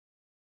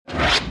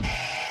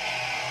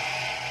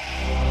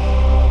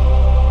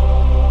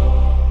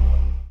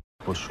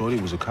thought Shorty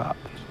was a cop.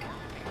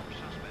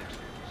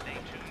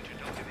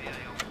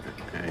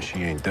 And she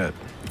ain't dead.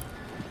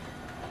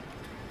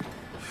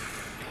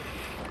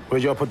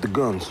 Where'd y'all put the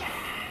guns?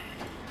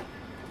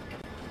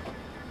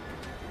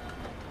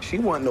 She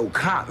wasn't no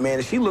cop,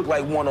 man. She looked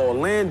like one of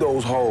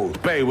Orlando's hoes.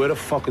 Bay, where the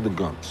fuck are the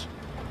guns?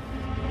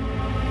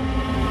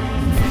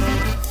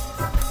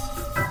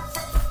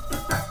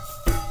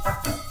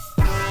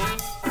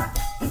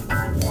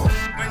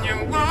 When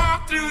you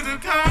walk through the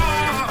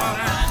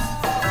corner,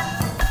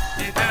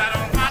 you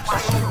gotta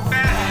watch your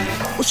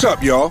back. What's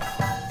up, y'all?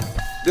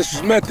 This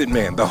is Method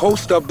Man, the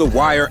host of the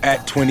Wire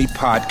at 20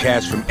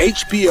 podcast from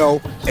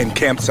HBO and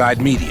Campside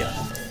Media.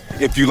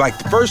 If you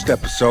liked the first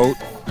episode,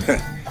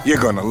 you're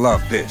gonna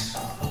love this.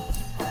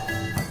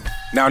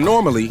 Now,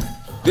 normally,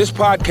 this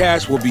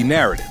podcast will be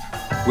narrative,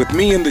 with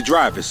me in the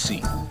driver's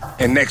seat.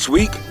 And next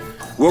week,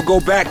 we'll go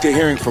back to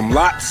hearing from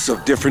lots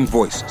of different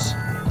voices.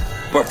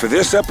 But for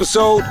this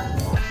episode,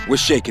 we're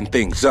shaking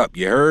things up,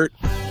 you heard?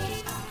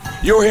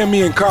 You'll hear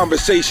me in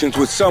conversations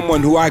with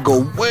someone who I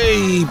go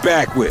way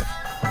back with.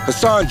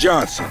 Hassan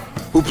Johnson,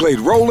 who played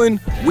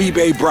Roland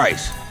Free-Bey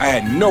Bryce. I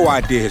had no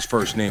idea his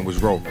first name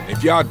was Roland.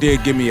 If y'all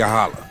did, give me a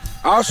holler.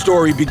 Our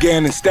story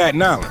began in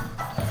Staten Island.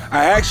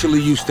 I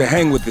actually used to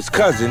hang with his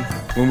cousin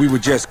when we were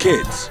just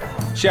kids.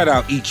 Shout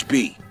out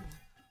H.B.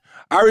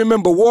 I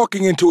remember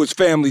walking into his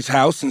family's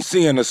house and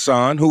seeing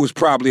Hassan, who was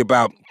probably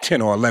about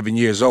 10 or 11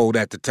 years old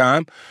at the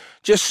time,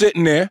 just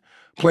sitting there,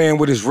 playing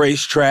with his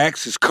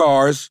racetracks, his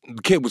cars.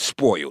 The kid was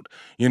spoiled.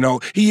 You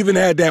know, he even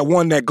had that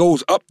one that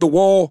goes up the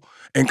wall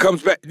and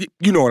comes back.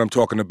 You know what I'm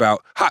talking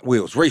about. Hot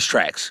Wheels,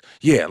 racetracks.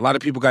 Yeah, a lot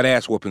of people got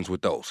ass whoopings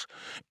with those.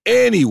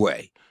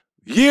 Anyway,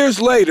 years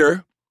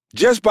later,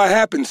 just by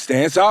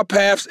happenstance, our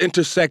paths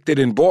intersected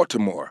in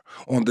Baltimore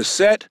on the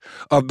set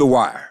of The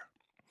Wire.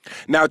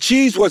 Now,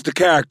 Cheese was the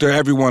character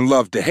everyone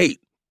loved to hate,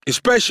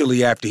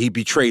 especially after he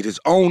betrayed his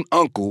own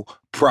uncle,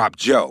 Prop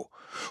Joe,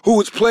 who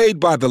was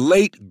played by the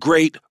late,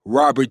 great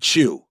Robert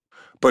Chew.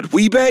 But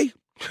Free-Bey?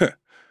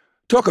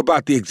 Talk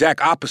about the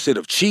exact opposite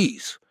of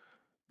Cheese.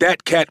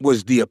 That cat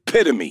was the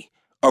epitome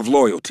of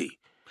loyalty.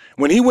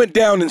 When he went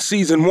down in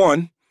season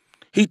 1,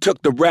 he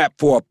took the rap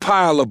for a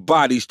pile of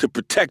bodies to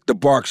protect the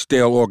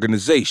Barksdale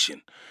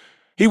organization.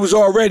 He was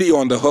already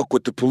on the hook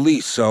with the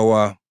police,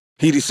 so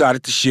he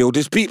decided to shield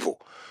his people.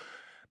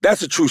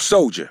 That's a true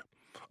soldier,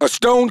 a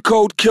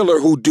stone-cold killer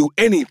who'd do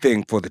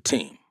anything for the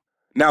team.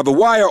 Now, The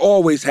Wire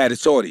always had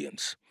its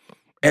audience,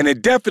 and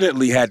it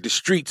definitely had the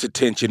streets'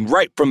 attention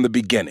right from the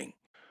beginning.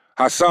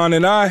 Hassan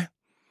and I,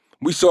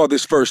 we saw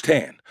this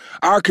firsthand.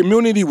 Our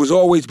community was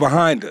always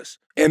behind us,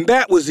 and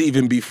that was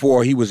even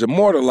before he was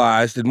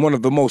immortalized in one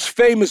of the most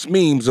famous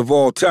memes of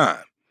all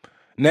time.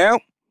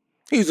 Now,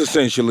 he's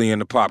essentially in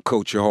the Pop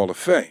Culture Hall of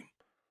Fame.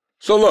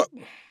 So look,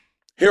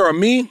 here are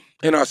me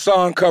and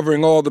Hassan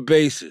covering all the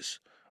bases.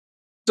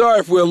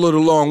 Sorry if we're a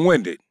little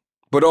long-winded,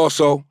 but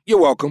also,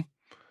 you're welcome.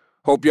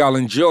 Hope y'all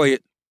enjoy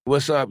it.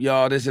 What's up,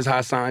 y'all? This is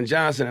Hassan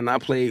Johnson, and I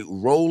played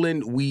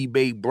Roland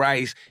Free-Bey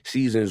Bryce,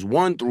 seasons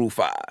 1 through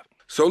 5.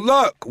 So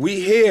look,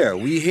 we here,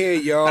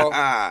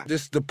 y'all.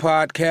 This is the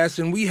podcast,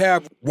 and we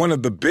have one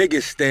of the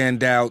biggest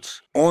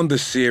standouts on the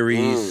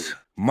series.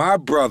 My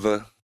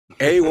brother,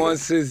 A1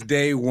 since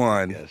day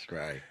one. That's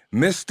right.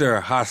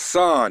 Mr.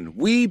 Hassan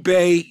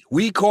Free-Bey,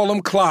 we call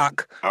him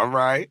Clock. All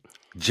right.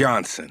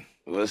 Johnson.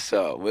 What's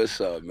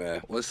up,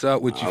 man? What's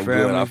up with your I'm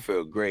family? Good. I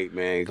feel great,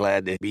 man.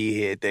 Glad to be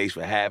here. Thanks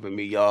for having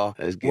me, y'all.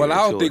 Let's get Well, I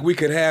don't into think it. we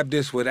could have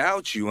this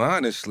without you,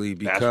 honestly,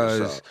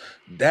 because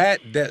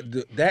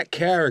that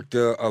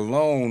character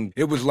alone,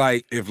 it was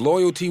like if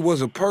loyalty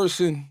was a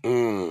person,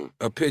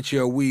 a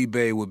picture of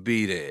Free-Bey would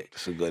be there.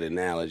 That's a good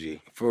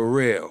analogy. For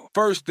real.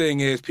 First thing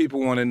is, people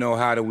want to know,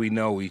 how do we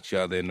know each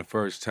other in the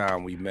first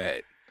time we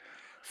met?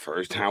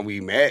 First time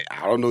we met,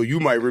 I don't know. You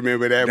might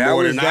remember that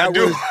more than I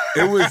do.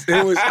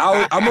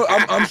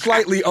 I'm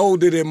slightly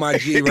older than my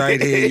G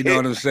right here. You know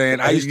what I'm saying?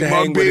 I used to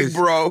hang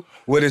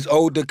with his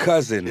older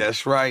cousin.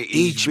 That's right,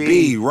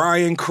 H.B.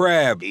 Ryan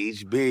Crabb.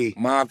 H.B.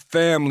 My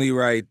family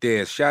right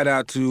there. Shout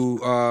out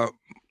to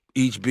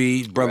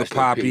H.B. Brother Rest in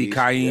Poppy, peace.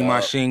 Kaim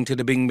Machine to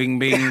the bing bing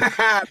bing.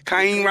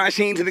 Kaim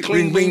Rasheen to the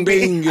clean bing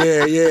bing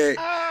bing. Yeah.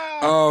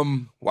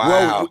 Wow.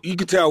 Well, you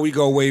can tell we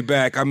go way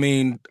back. I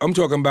mean, I'm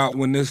talking about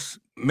when this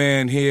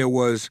man here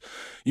was,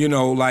 you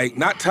know, like,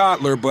 not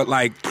toddler, but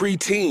like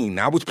preteen.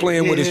 I was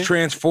playing with his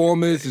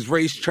Transformers, his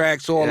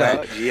racetracks, all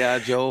that. G.I.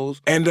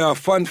 Joes. And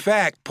fun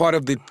fact, part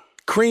of the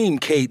Cream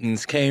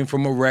Cadence came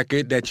from a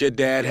record that your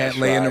dad had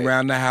laying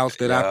around the house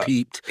that I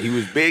peeped. He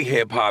was big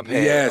hip-hop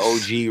head, Yes.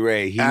 OG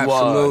Ray. He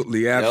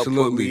Absolutely.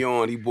 Put me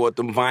on. He bought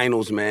them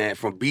vinyls, man,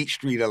 from Beach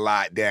Street a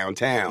lot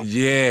downtown.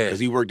 Yeah. Because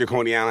he worked at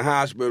Coney Island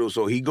Hospital,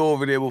 so he go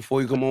over there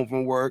before he come home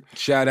from work.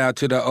 Shout out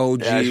to the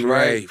OG That's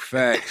Ray. right.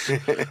 Facts.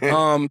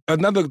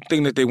 Another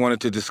thing that they wanted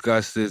to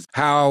discuss is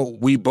how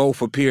we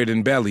both appeared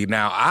in Belly.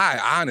 Now,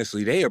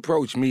 honestly, they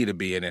approached me to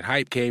be in it.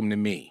 Hype came to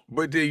me.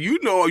 But then, you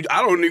know,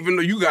 I don't even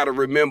know. You got to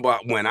remember,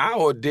 when I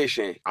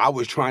auditioned, I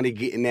was trying to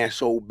get in that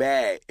so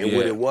bad. And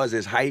what it was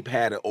is Hype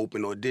had an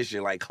open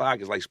audition like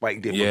Clockers, like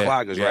Spike did for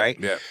Clockers, right?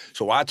 Yeah.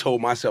 So I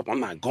told myself, I'm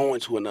not going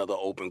to another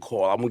open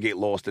call. I'm going to get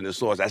lost in the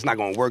sauce. That's not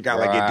going to work out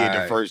like it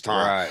did the first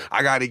time. Right.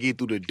 I got to get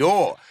through the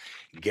door.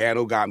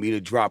 Gano got me to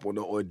drop on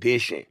the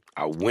audition.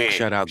 I went.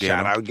 Shout out Gano.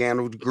 Shout out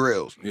Gano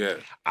Grills. Yeah.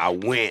 I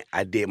went.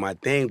 I did my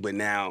thing, but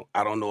now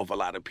I don't know if a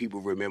lot of people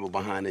remember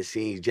behind the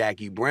scenes.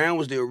 Jackie Brown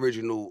was the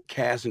original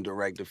casting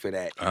director for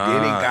that.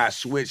 Then it got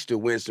switched to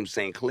Winsome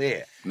St.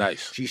 Clair.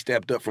 Nice. She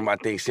stepped up from, I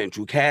think,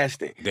 Central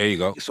Casting. There you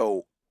go.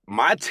 So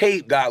my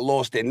tape got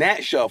lost in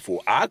that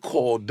shuffle. I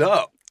called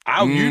up.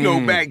 You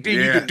know, back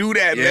then you could do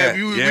that, man.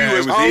 We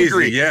was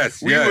hungry. Easy.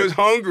 Yes, we was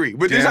hungry.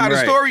 But this is how the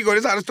story go.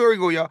 This is how the story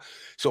go, y'all.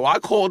 So I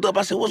called up.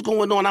 I said, what's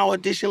going on? I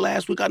auditioned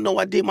last week. I know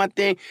I did my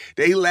thing.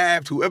 They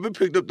laughed. Whoever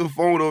picked up the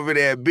phone over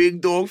there,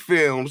 Big Dog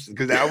Films,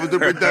 because that was the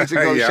production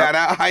company. Shout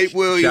out Hype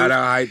Williams. Shout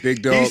out Hype,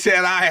 Big Dog. He said,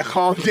 all right,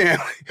 calm down.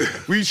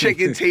 We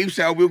checking tapes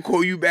out. We'll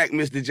call you back,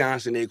 Mr.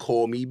 Johnson. They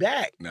called me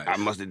back. Nice. I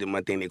must have did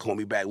my thing. They called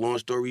me back. Long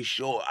story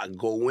short, I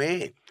go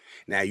in.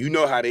 Now, you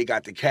know how they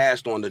got the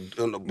cast on the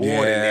board in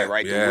there,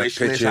 right? The wish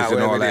list,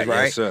 however it is,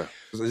 right? Yes, sir.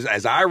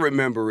 As I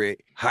remember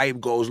it,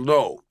 Hype goes,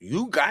 no,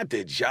 you got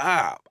the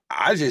job.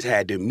 I just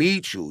had to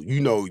meet you.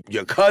 You know,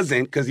 your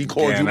cousin, because he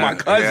called you my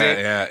cousin,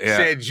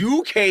 said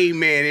you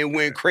came in and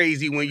went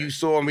crazy when you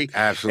saw me.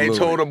 Absolutely. And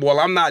told him, well,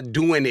 I'm not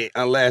doing it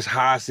unless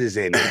Haas is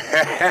in it.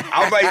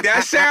 I was like,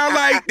 that sound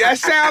like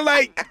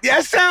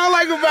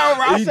about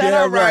right. I said,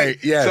 all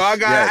right. Yes, so I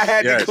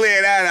had to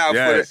clear that out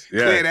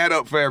clear that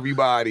up for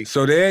everybody.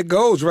 So there it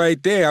goes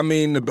right there. I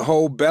mean, the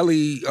whole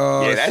belly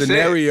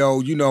scenario,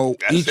 you know,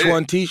 each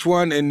one teach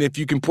one, and if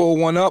you can pull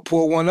one up,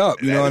 pull one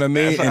up. You know what I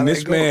mean? And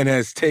this man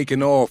has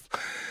taken off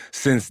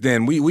since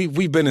then.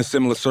 We've been in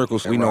similar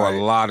circles. We know a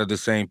lot of the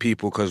same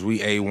people because we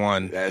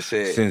A1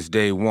 since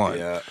day one.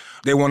 Yeah.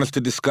 They want us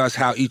to discuss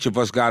how each of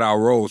us got our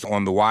roles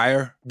on The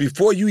Wire.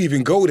 Before you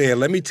even go there,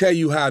 let me tell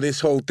you how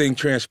this whole thing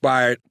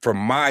transpired from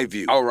my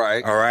view. All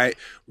right.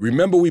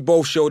 Remember we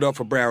both showed up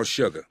for Brown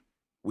Sugar.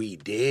 We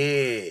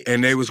did.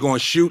 And they was going to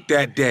shoot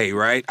that day,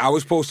 right? I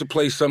was supposed to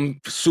play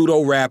some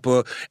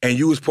pseudo-rapper, and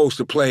you was supposed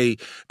to play,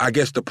 I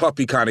guess, the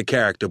puppy kind of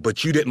character,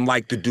 but you didn't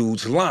like the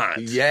dude's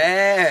lines.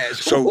 Yes.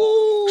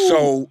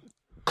 So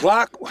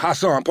Clock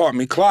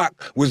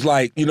was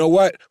like, you know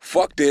what?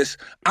 Fuck this.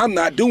 I'm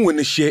not doing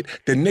this shit.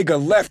 The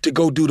nigga left to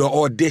go do the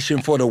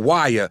audition for The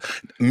Wire.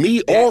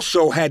 Me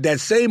also had that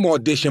same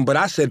audition, but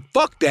I said,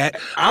 fuck that.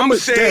 I'm going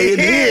to stay in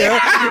here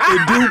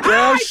and do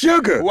Brown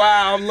Sugar.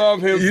 Wow, I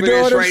love him for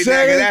this right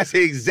now. That's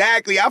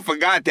exactly, I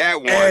forgot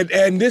that one.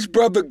 And this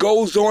brother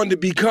goes on to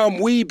become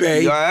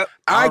Free-Bey. Yep.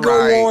 I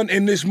go on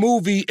in this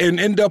movie and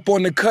end up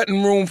on the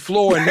cutting room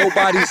floor and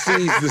nobody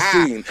sees the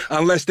scene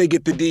unless they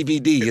get the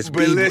DVD. It's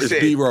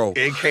B-roll.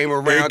 It came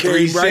around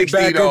right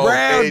back though.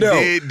 around, though.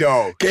 It did,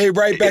 though. Came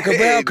right back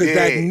around because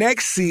that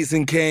next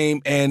season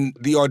came and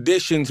the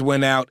auditions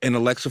went out and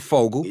Alexa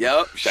Fogel.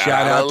 Yep. Shout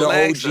out to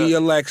OG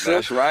Alexa.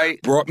 That's right.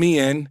 Brought me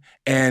in.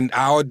 And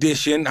I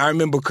auditioned. I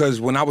remember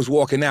because when I was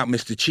walking out,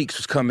 Mr. Cheeks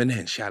was coming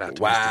in. Shout out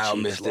to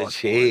Mr.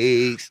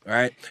 Cheeks.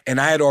 Right? And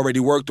I had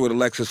already worked with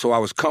Alexa, so I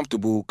was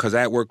comfortable because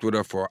I had worked with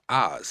her for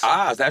Oz.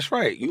 That's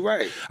right. You're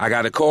right. I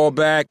got a call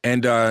back,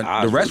 and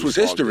the rest was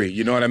history.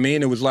 You know what I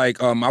mean? It was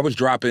like I was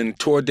dropping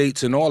tour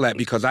dates and all that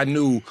because I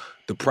knew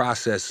the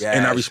process,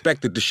 and I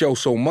respected the show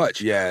so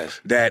much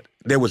that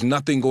there was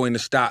nothing going to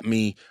stop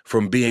me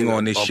from being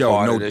on this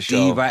show. No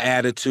diva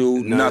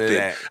attitude,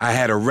 nothing. I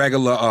had a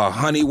regular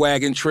honey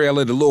wagon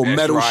trailer, the little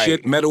metal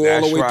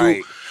all the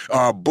way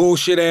through.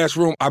 Bullshit ass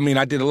room. I mean,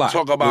 I did a lot.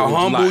 Talk about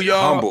humble,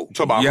 y'all.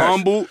 Talk about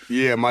humble.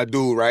 Yeah, my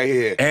dude right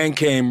here. And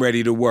came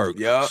ready to work.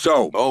 Yeah.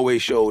 So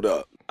always showed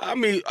up. I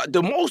mean,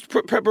 the most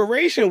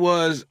preparation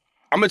was,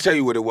 I'm going to tell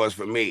you what it was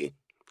for me,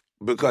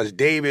 because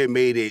David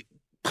made it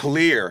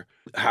clear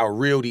how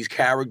real these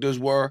characters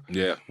were,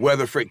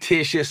 whether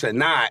fictitious or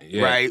not,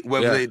 right?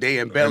 Whether they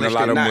embellished or not,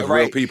 right? And a lot of them were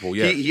real people,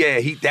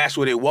 that's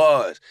what it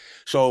was.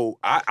 So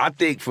I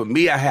think for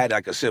me, I had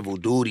like a civil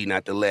duty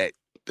not to let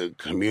the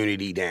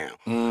community down.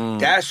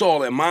 That's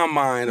all in my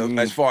mind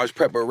as far as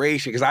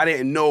preparation, because I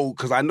didn't know,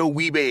 because I know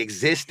Free-Bey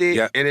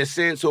existed in a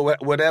sense or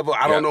whatever.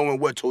 I don't know in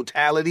what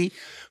totality.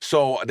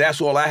 So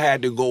that's all I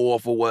had to go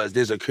off of was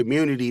there's a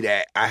community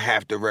that I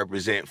have to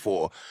represent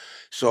for.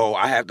 So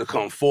I have to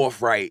come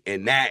forthright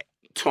in that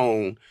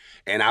tone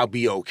and I'll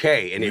be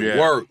okay. And it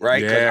worked,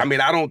 right? I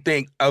mean, I don't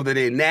think other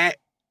than that,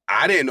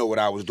 I didn't know what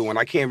I was doing.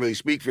 I can't really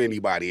speak for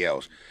anybody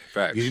else.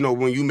 Facts. You know,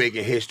 when you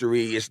making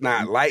history, it's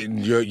not like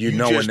you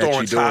knowing just that on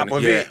you're top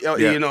doing of it.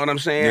 You know what I'm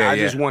saying? I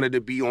just yeah. wanted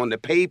to be on the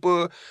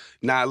paper,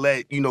 not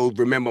let,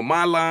 remember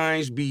my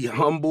lines, be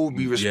humble,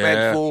 be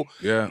respectful.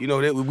 Yeah. You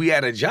know, we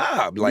had a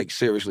job, like,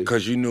 seriously.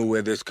 Because you knew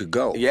where this could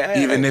go. Yeah.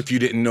 Even if you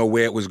didn't know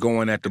where it was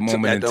going at the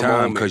moment in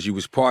time, because you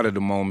was part of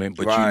the moment,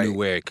 but you knew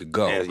where it could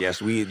go.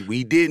 Yes,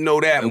 we did know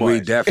that much. We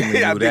definitely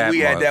knew I think that we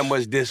much. had that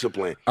much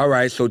discipline. All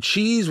right, so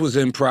Cheese was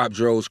in Prop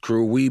Dro's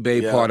crew.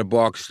 Free-Bey part of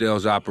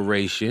Barksdale's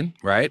operation,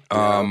 right?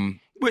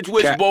 Which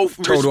both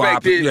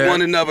respected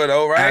one another,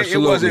 though, right?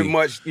 Absolutely. It wasn't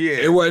much,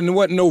 It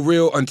wasn't no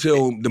real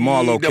until the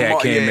Marlowe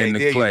cat came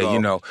into play, you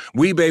know.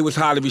 Free-Bey was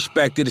highly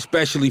respected,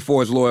 especially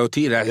for his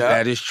loyalty.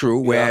 That is true.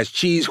 Whereas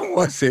Cheese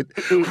wasn't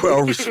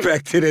well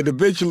respected and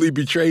eventually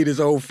betrayed his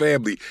whole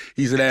family.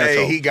 He's an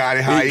asshole. Hey, he got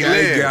it how he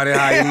lived. He got it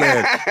how he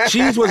lived.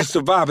 Cheese was a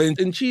survivor.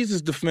 In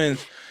Cheese's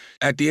defense,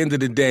 at the end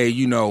of the day,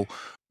 you know,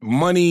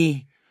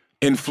 money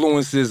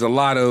influences a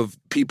lot of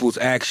people's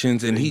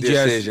actions, and he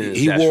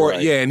wore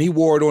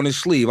it on his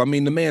sleeve. I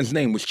mean, the man's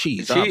name was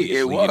Cheese. Obviously,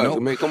 it was. You know? I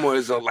mean, come on,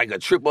 it's like a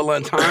triple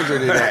entendre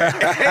to that.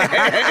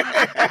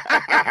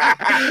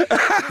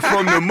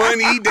 From the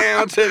money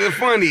down to the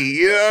funny,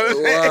 you know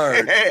what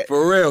I'm saying?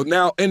 For real.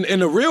 Now, in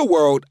the real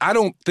world, I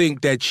don't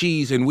think that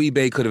Cheese and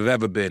Free-Bey could have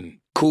ever been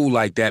cool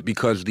like that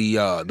because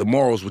the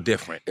morals were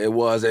different. It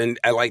was, and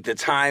like the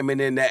timing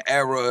in that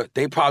era,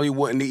 they probably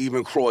wouldn't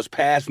even cross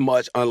paths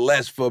much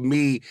unless for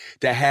me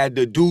to had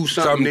to do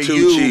something to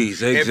you.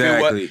 Cheese,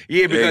 exactly.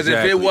 Because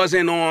if it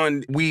wasn't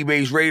on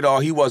Free-Bey's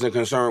radar, he wasn't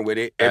concerned with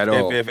it. At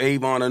all. If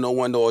Avon or No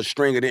Wonder or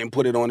Stringer didn't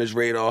put it on his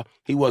radar,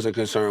 he wasn't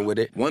concerned with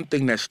it. One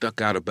thing that stuck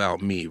out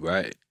about me,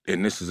 right?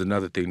 And this is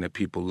another thing that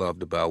people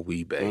loved about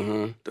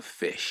Free-Bey, the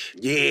fish.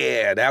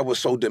 Yeah, that was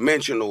so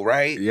dimensional,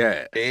 right?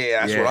 Yeah.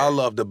 Yeah, that's what I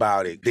loved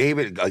about it.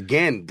 David,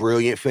 again,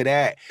 brilliant for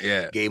that.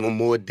 Yeah. Gave him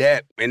more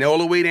depth. And all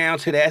the way down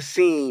to that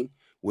scene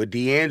with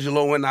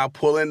D'Angelo and I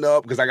pulling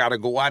up because I got to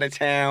go out of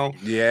town.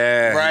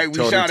 Yeah. Right?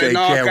 We shot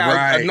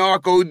a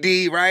Narco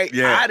D, right?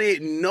 Yeah. I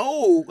didn't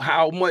know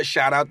how much,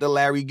 shout out to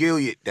Larry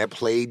Gilliard that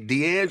played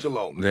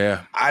D'Angelo.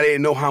 Yeah. I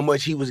didn't know how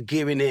much he was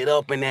giving it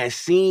up in that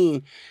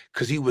scene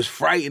because he was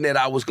frightened that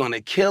I was going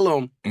to kill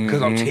him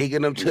because I'm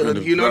taking him to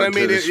the, you know what I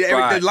mean?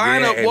 The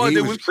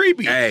lineup was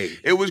creepy. Hey.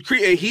 It was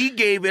creepy. And he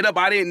gave it up.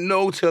 I didn't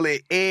know till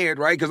it aired,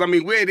 right? Because, I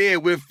mean, we're there,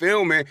 we're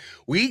filming.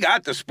 We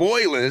got the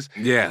spoilers,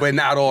 but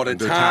not all the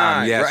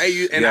time, yes.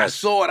 right? And I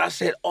saw it. I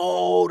said,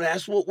 oh,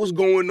 that's what was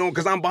going on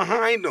because I'm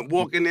behind them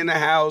walking in the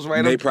house,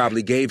 right? They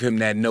probably gave him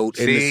that note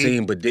in the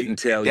scene but didn't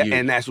tell you.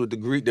 And that's what the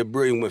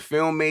brilliant with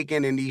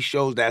filmmaking and these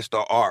shows, that's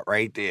the art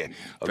right there.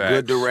 A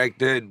good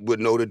director would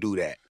know to do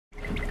that.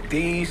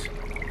 These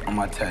are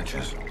my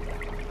Tetris.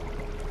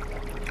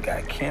 You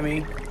got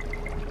Kimmy,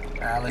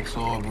 Alex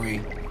Aubrey,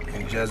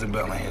 and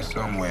Jezebel in here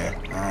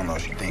somewhere. I don't know,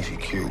 she thinks she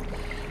cute.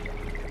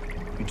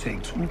 You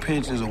take 2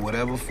 pinches of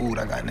whatever food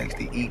I got next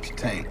to each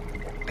tank.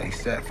 They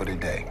set for the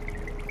day.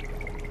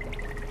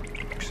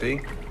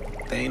 See?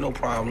 There ain't no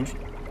problems.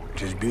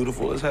 Just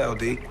beautiful as hell,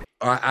 D.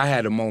 I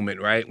had a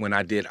moment, right, when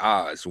I did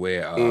Oz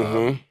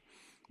where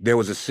there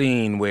was a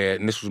scene where,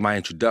 and this was my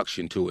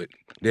introduction to it,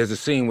 there's a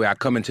scene where I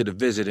come into the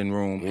visiting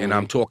room and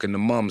I'm talking to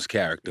Mum's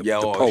character, the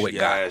poet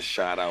guy.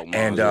 Shout out Mums,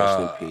 and,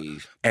 rest in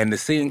peace. And the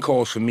scene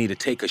calls for me to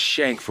take a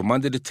shank from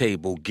under the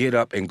table, get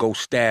up and go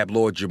stab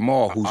Lord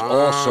Jamal, who's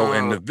also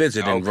in the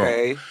visiting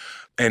room.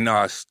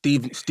 And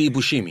Steve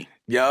Buscemi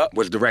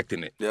was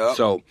directing it.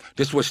 So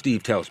this is what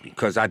Steve tells me,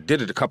 because I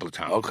did it a couple of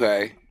times.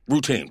 Okay.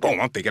 Routine. Boom,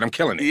 I'm thinking I'm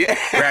killing it. Yeah.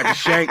 Grab the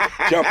shank,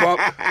 jump up,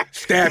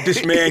 stab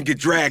this man, get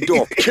dragged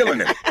off, killing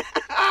him.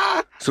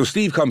 So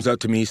Steve comes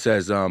up to me, he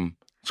says,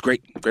 it's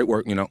great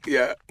work, you know.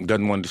 Yeah.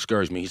 Doesn't want to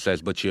discourage me. He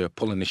says, but you're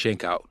pulling the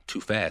shank out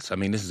too fast. I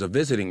mean, this is a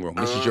visiting room.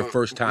 This is your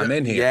first time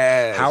in here.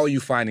 Yes. How are you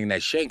finding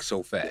that shank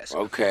so fast?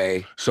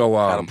 Okay. So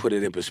gotta put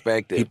it in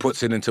perspective. He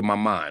puts it into my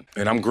mind.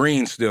 And I'm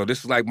green still.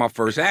 This is like my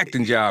first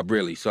acting job,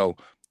 really. So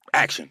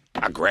action.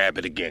 I grab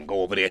it again,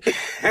 go over there.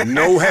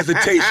 No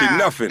hesitation,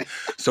 nothing.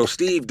 So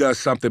Steve does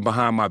something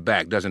behind my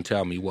back, doesn't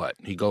tell me what.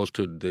 He goes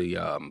to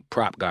the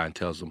prop guy and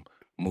tells him,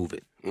 move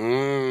it.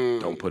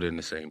 Don't put it in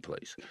the same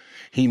place.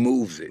 He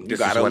moves it. This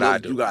is what I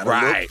do. You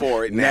gotta look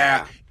for it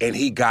now. And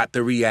he got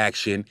the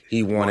reaction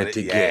he wanted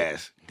to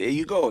get. There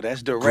you go.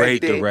 That's directing.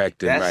 Great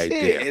directing right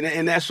there.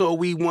 And that's all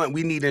we want.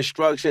 We need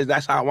instructions.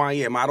 That's how I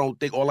am. I don't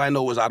think, all I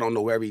know is I don't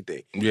know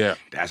everything. Yeah.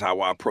 That's how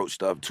I approach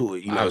stuff to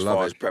it, as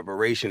far as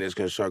preparation is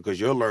concerned, because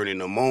you're learning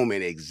the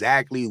moment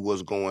exactly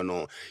what's going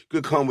on. You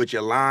could come with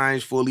your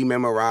lines fully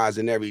memorized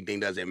and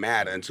everything doesn't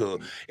matter until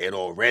it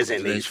all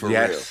resonates for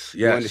real.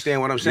 You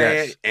understand what I'm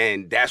saying? Yes.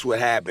 And that's what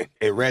happened.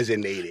 It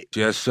resonated.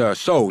 Yes, sir.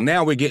 So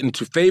now we're getting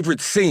to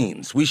favorite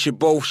scenes. We should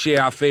both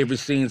share our favorite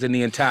scenes in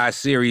the entire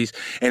series,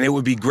 and it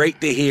would be great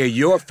to hear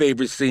your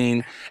favorite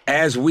scene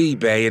as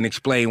Free-Bey and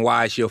explain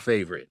why it's your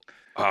favorite.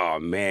 Oh,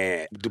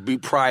 man. To be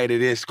prior to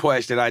this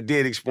question, I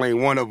did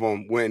explain one of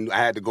them when I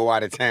had to go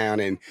out of town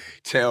and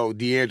tell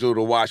D'Angelo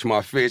to watch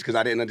my fish because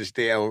I didn't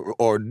understand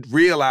or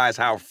realize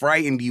how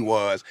frightened he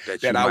was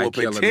that I would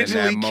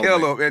potentially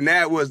kill him. And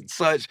that was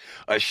such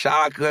a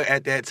shocker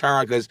at that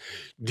time because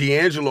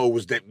D'Angelo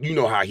was that, you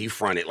know how he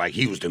fronted like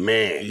he was the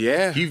man.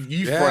 Yeah.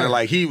 He fronted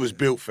like he was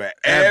built for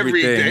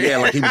everything. Yeah,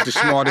 like he was the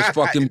smartest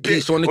fucking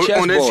piece on the chessboard.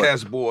 On the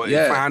chessboard.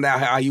 Yeah. And found out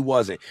how he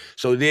wasn't.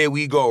 So there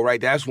we go,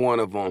 right? That's one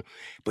of them.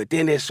 But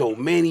then there's so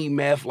many,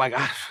 Meth. Like,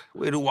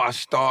 where do I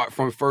start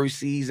from first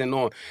season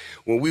on?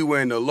 When we were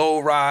in the low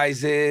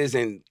rises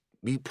and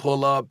we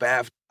pull up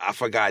after, I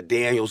forgot,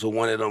 Daniels or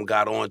one of them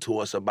got on to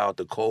us about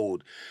the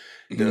code.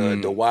 The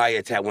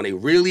wiretap, when they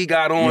really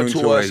got on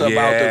to us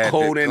about the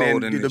coding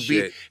and the beat,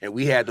 shit. and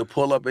we had to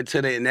pull up into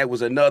it, and that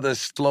was another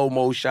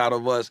slow-mo shot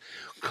of us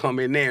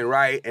coming in,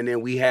 right? And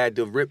then we had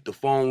to rip the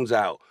phones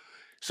out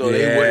so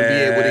they wouldn't be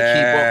able to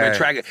keep up and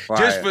track it. Fire.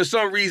 Just for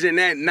some reason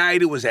that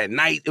night, it was a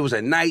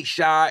night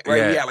shot, right?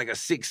 Yeah. We had like a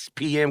 6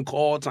 p.m.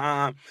 call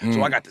time,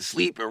 so I got to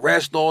sleep and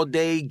rest all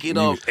day, get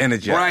up,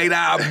 energized.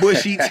 bright-eyed,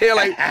 bushy tail,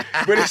 like,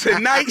 but it's a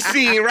night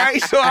scene,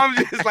 right? So I'm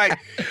just like,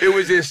 it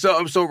was just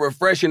something so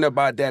refreshing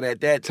about that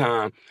at that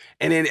time.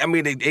 And then, I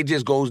mean, it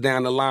just goes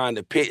down the line.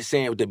 The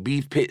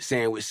beef pit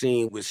sandwich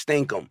scene with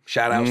Stinkum.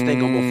 Shout out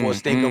Stinkum before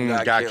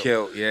Stinkum got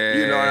killed. Yeah,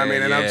 You know what I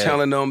mean? And yeah. I'm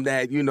telling them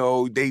that, you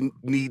know,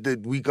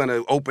 we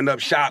gonna open up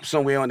shop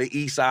somewhere on the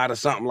east side or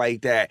something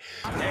like that.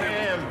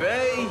 Damn,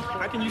 babe.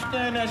 How can you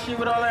stand that shit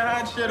with all that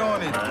hot shit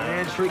on it?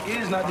 Man, trick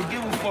is not to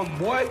give a fuck,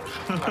 boy.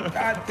 I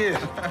got this.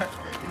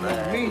 You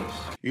know me.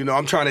 You know,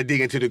 I'm trying to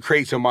dig into the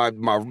crates of my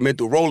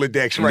mental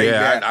Rolodex right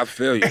now. I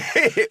feel you.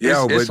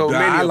 Yo, It's but so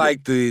many I of them.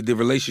 like the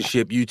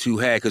relationship you two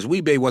had, because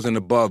Free-Bey wasn't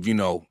above, you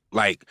know,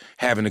 like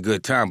having a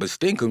good time, but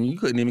Stinkum, you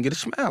couldn't even get a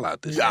smile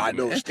out this. Yeah, I nigga,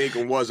 know man.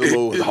 Stinkum was a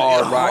little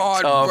hard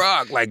rock, tough.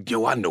 rock. Like,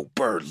 yo, I know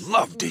Bird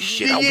loved this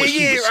shit. I wish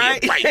he was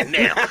right? here right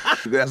now.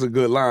 That's a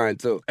good line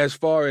too. As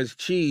far as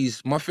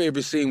Cheese, my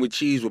favorite scene with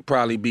Cheese would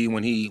probably be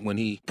when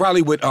he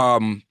probably with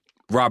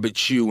Robert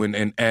Chew and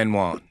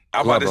Anwan.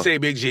 I'm about to Glover. say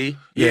Big G.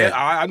 Yeah. Yeah,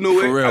 I knew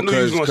it. For real, I knew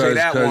you was gonna say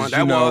that 'cause, one.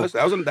 you know,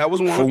 That was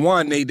one. For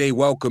one, they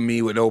welcome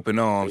me with open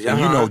arms. And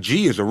you Uh-huh. know,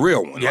 G is a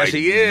real one. Yes, like,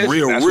 he is.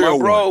 Real That's my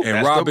bro. one. And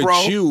That's the Robert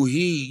bro. Chew,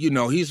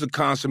 he's a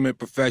consummate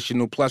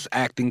professional plus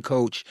acting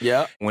coach.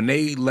 Yeah. When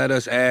they let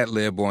us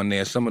ad-lib on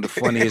there, some of the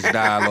funniest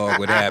dialogue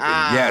would happen.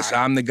 Yes,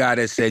 I'm the guy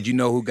that said, you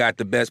know who got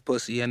the best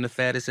pussy and the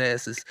fattest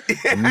asses?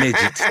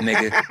 Midgets,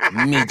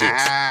 nigga.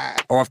 Midgets.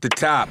 Off the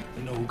top.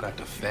 You know who got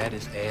the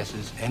fattest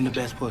asses and the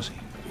best pussy?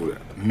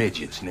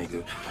 Midgets,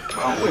 nigga.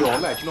 With all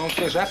that, you know what I'm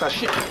saying? So that's our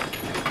shit.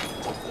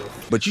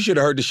 But you should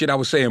have heard the shit I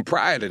was saying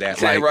prior to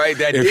that. Like, right,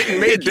 that didn't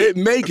make it.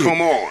 Didn't make it.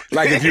 Come on.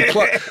 Like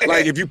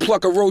if you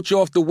pluck a roach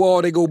off the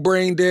wall, they go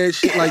brain dead,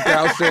 shit like that.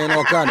 I was saying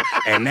all kind of.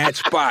 And that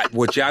spot,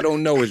 what y'all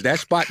don't know is that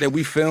spot that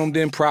we filmed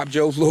in Prop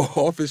Joe's little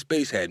office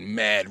space had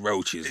mad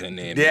roaches in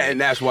there. Yeah, man.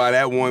 and that's why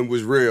that one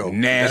was real.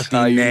 That's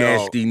how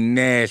Nasty, you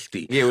know.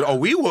 nasty. Yeah,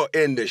 we were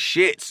in the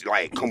shits.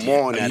 Like, come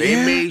on now. They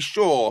Yeah. made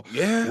sure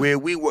Yeah. where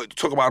we would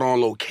talk about on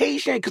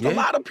location, because a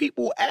lot of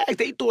people asked,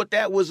 they thought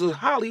that was a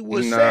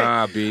Hollywood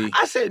Nah, set. B.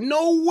 I said,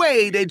 no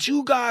way that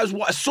you guys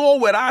saw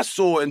what I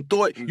saw and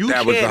thought you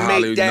That was a can't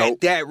Hollywood-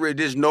 make nope.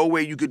 there's no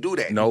way you could do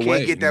that. No you can't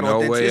way. get that No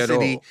way at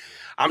authenticity. all.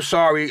 I'm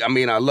sorry. I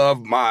mean, I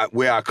love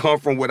where I come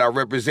from, what I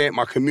represent,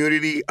 my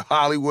community.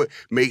 Hollywood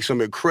makes some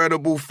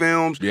incredible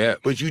films. Yeah.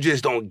 But you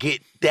just don't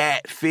get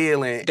that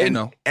feeling. They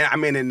know. And I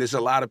mean, and there's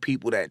a lot of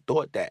people that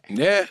thought that.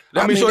 Yeah.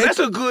 I mean, so they- that's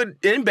a good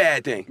and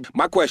bad thing.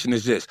 My question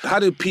is this: how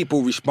did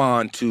people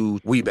respond to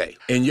Free-Bey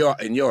in your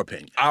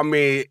opinion? I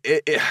mean,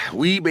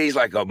 Free-Bey's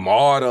like a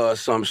martyr of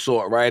some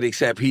sort, right?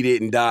 Except he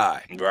didn't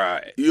die.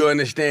 Right. You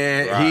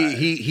understand? Right.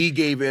 He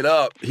gave it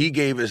up. He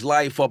gave his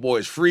life up or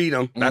his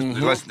freedom.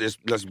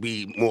 Let's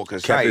be more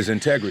concise. Kept his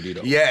integrity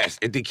though. Yes,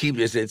 and to keep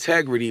his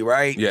integrity,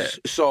 right? Yeah.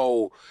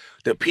 So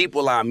the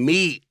people I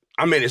meet,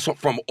 I mean, it's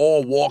from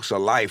all walks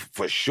of life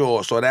for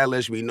sure. So that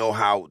lets me know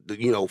how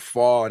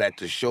far that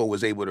the show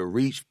was able to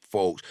reach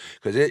folks,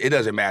 because it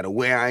doesn't matter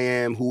where I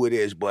am, who it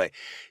is, but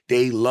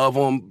they love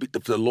them,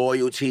 the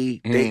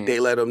loyalty. They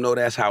let them know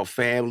that's how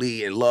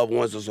family and loved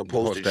ones are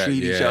supposed to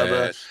treat each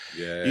other.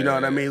 Yeah. You know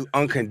what I mean?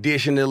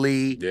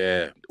 Unconditionally.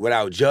 Yeah.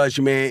 Without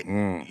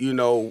judgment, you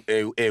know,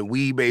 and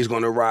Free-Bey's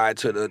gonna ride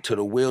to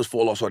the wheels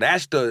fall off. So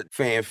that's the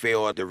fanfare,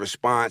 or the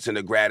response and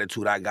the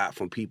gratitude I got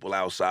from people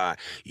outside,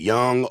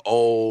 young,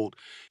 old,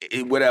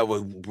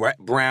 whatever,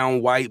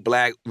 brown, white,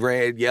 black,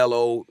 red,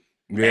 yellow.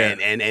 Yeah.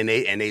 And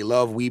they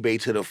love Free-Bey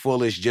to the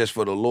fullest, just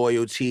for the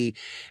loyalty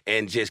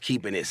and just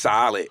keeping it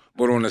solid.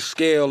 But on a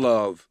scale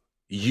of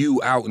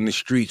you out in the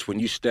streets, when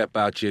you step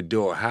out your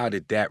door, how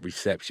did that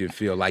reception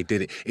feel? Like,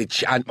 did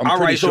it I'm All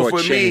pretty right, sure so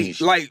it for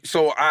changed. me,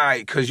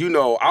 because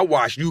I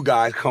watched you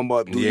guys come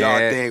up, do y'all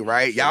thing,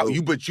 right?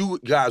 But you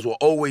guys were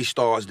always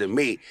stars to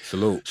me.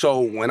 Salute.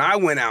 So when I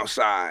went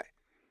outside,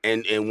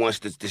 and once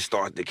this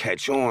started to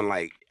catch on,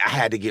 like, I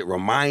had to get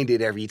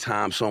reminded every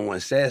time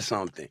someone said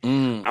something.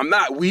 I'm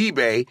not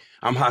Free-Bey,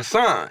 I'm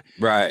Hassan.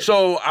 Right.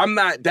 So I'm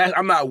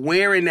not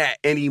wearing that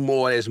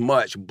anymore as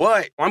much,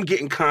 but I'm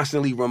getting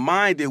constantly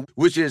reminded,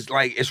 which is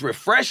like, it's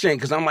refreshing,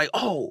 because I'm like,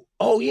 oh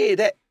yeah,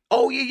 that.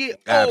 Oh, yeah.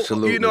 Oh,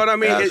 Absolutely. you know what I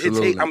mean?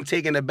 Absolutely. I'm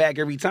taking it back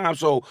every time.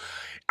 So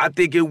I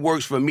think it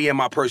works for me and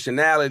my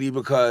personality,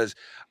 because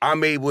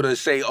I'm able to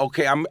say,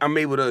 okay, I'm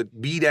able to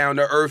be down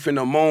to earth in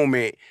the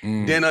moment,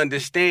 then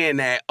understand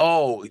that,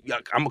 oh,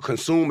 I'm a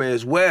consumer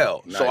as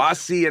well. Nice. So I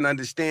see and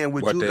understand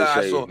what you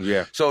guys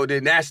say. So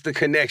then that's the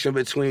connection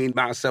between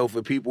myself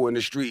and people in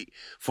the street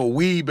for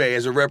Free-Bey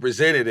as a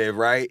representative,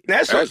 right?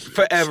 That's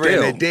forever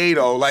in a day,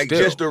 though. Like,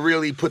 just to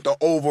really put the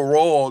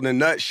overall in a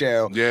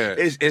nutshell,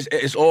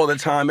 it's all the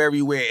time,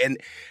 everywhere. And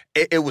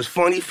it was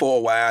funny for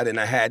a while, then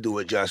I had to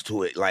adjust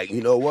to it. Like,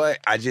 you know what?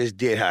 I just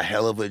did a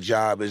hell of a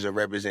job as a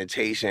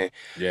representation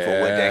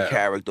for what that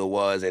character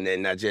was, and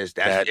then I just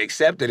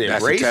accepted it,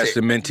 embraced it. That's a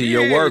testament to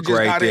your work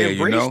right there,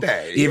 you know?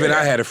 Even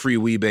I had a free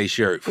Free-Bey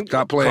shirt.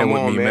 Stop playing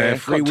with me, man.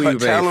 Free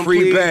Free-Bey.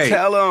 Free-Bey.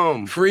 Tell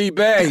him.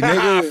 Free-Bey,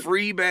 nigga.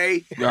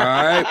 Free-Bey. All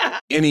right.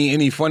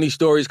 Any funny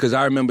stories? Because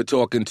I remember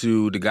talking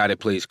to the guy that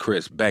plays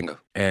Chris, Banger,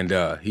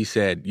 and he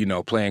said, you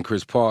know, playing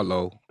Chris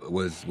Parlow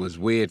was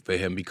weird for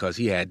him because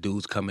he had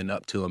dudes coming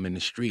up to him in the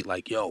street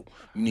like, yo,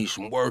 you need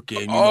some work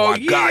in, you know, I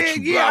got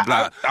you, blah,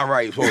 blah. All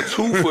right, so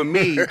two for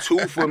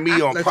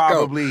me on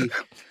probably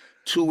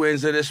two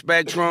ends of the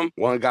spectrum.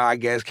 One guy, I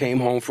guess, came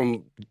home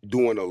from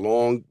doing a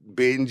long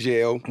bid in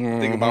jail,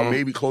 think about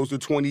maybe close to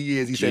 20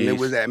 years. He said it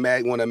was at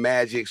one of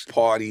Magic's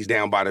parties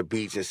down by the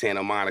beach in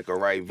Santa Monica,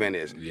 right,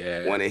 Venice.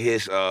 Yeah. One of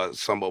his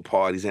summer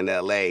parties in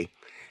L.A.,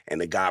 and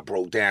the guy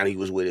broke down. He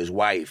was with his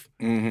wife,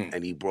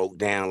 and he broke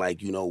down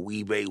like, you know,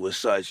 Free-Bey was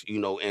such, you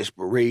know,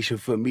 inspiration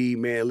for me,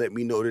 man. Let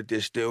me know that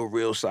there's still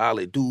real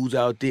solid dudes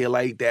out there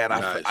like that.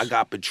 Nice. I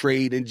got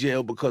betrayed in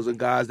jail because of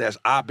guys that's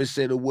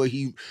opposite of what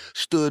he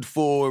stood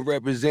for and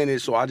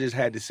represented. So I just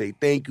had to say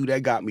thank you.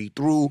 That got me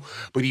through.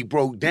 But he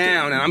broke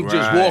down, and I'm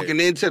just walking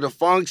into the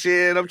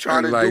function. I'm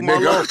trying to do my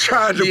little... I'm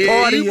trying to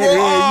party in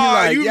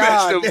here. You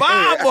messed the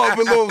vibe up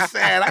a little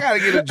sad. I got to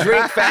get a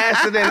drink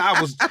faster than I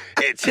was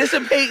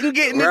anticipating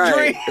getting the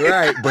drink.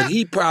 Right, but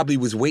he probably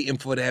was waiting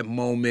for that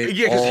moment.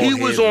 Yeah, because he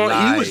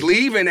was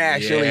leaving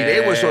actually.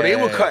 Yeah. They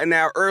were cutting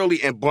out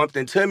early and bumped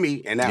into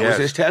me, and that was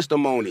his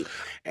testimony.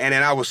 And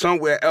then I was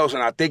somewhere else,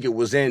 and I think it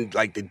was in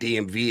like the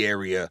DMV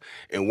area,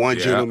 and one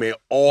gentleman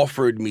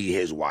offered me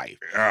his wife.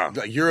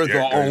 You're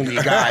the only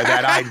guy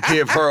that I'd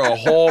give her a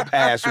hall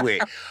pass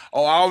with.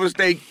 Oh, I always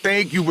think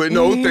thank you, but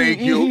no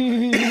thank you.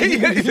 He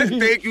said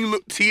thank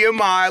you,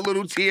 TMI,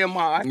 little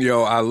TMI.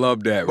 Yo, I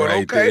love that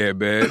there,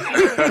 man.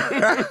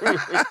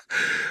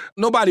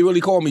 Nobody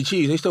really called me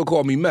Cheese. They still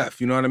call me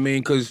Meth, you know what I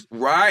mean? Because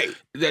by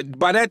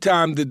that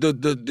time,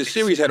 the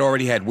series had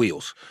already had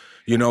wheels,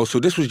 you know?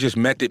 So this was just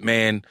Method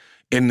Man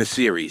in the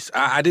series.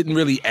 I didn't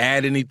really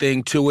add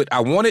anything to it. I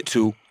wanted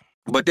to,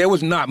 but there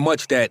was not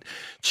much that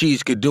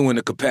Cheese could do in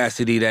the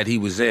capacity that he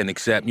was in,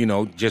 except, you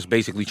know, just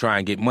basically try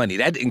and get money.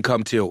 That didn't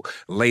come till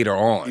later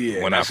on.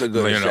 Yeah, when that's a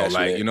good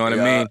assessment. you know what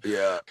I mean?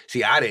 Yeah.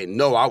 See, I didn't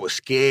know. I was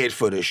scared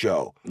for the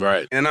show.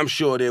 Right. And I'm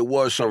sure there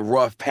was some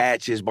rough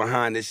patches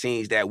behind the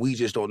scenes that we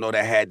just don't know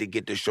that had to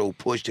get the show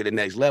pushed to the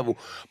next level.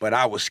 But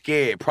I was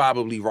scared,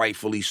 probably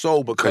rightfully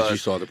so, because you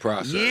saw the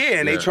process. Yeah,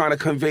 and they trying to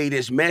convey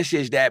this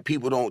message that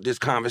people don't, this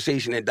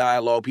conversation and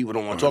dialogue people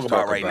don't want to talk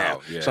about right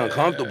now. Yeah, it's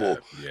uncomfortable.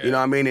 Yeah. You know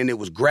what I mean? And it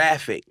was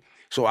graphic.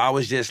 So I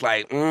was just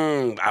like,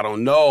 I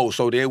don't know.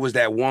 So there was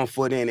that 1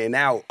 foot in and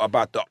out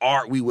about the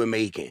art we were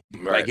making.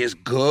 Right. Like, it's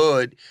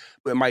good,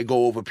 but it might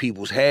go over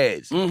people's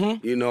heads.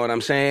 You know what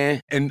I'm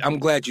saying? And I'm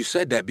glad you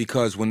said that,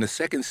 because when the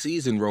second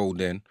season rolled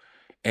in,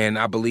 and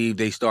I believe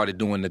they started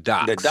doing the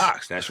docs. The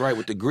docs, that's right,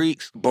 with the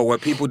Greeks. But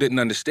what people didn't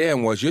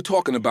understand was you're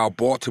talking about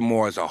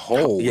Baltimore as a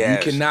whole.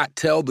 Yes. You cannot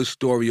tell the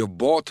story of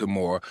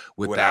Baltimore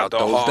without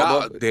those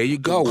harbor. docs. There you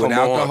go.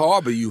 Without the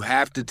harbor, you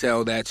have to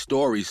tell that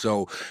story.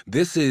 So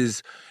this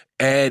is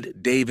Ed,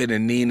 David,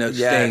 and Nina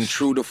staying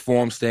true to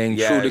form, staying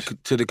true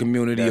to the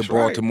community of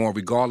Baltimore,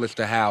 regardless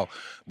to how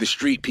the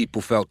street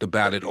people felt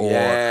about it, or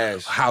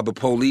how the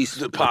police,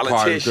 the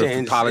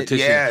politicians,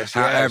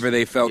 however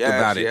they felt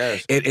about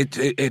it.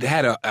 It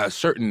had a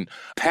certain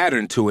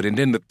pattern to it. And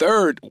then the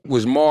third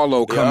was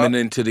Marlo coming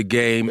into the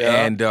game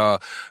and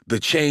the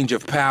change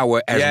of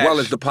power as well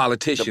as the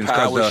politicians,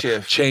 because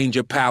the change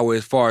of power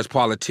as far as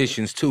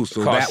politicians too.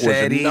 So that was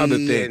another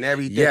thing. And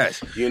everything.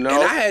 Yes, you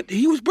know, and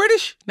he was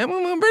British. That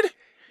one was British.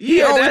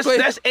 Yeah,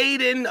 that's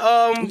Aiden.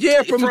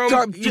 From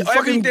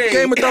fucking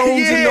Game of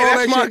Thrones and all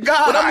that my shit.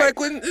 guy. But I'm like,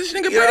 when this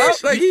nigga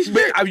British, like he's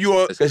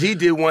because he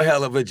did one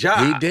hell of a job.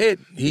 He did.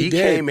 He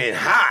came in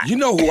hot. You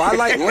know who I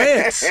like?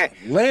 Lance.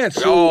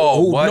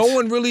 Who no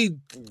one really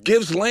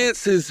gives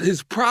Lance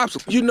his props.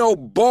 You know,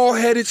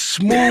 bald-headed,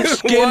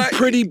 smooth-skinned,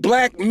 pretty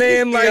black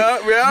man. Like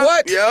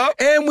what?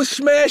 And was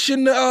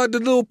smashing the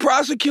little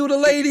prosecutor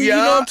lady. You know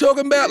what I'm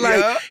talking about?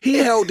 Like he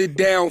held it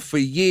down for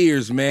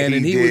years, man,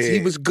 and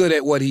he was good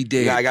at what he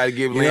did. I got to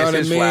give Lance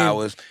his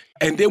flowers.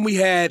 And then we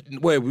had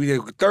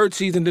the third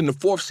season, then the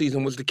fourth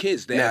season was the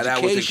kids. The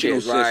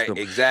educational system. Right,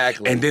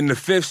 exactly. And then the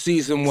fifth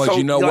season was,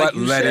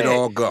 let it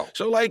all go.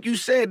 So like you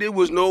said, there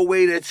was no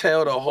way to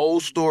tell the whole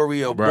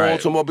story of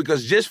Baltimore,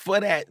 because just for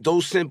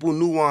those simple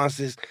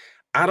nuances,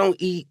 I don't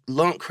eat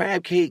lump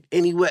crab cake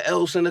anywhere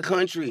else in the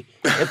country.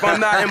 If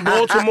I'm not in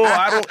Baltimore,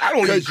 I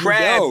don't eat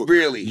crab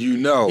really. You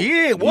know.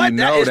 Yeah, what? You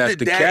know that's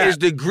the that is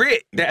the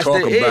grit. That's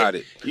Talk the about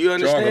it. it. You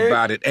understand? Talk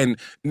about it. And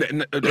in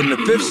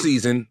the fifth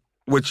season,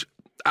 which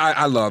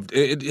I loved,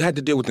 it had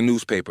to deal with the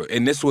newspaper.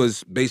 And this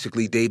was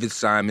basically David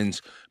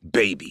Simon's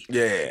baby.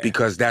 Yeah.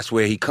 Because that's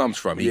where he comes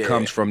from. He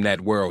comes from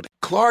that world.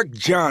 Clark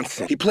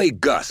Johnson, he played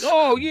Gus.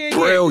 Oh, yeah.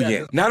 Brilliant.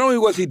 Yeah. Not only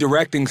was he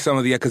directing some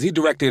of the, because he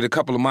directed a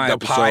couple of my the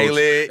episodes.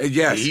 pilot.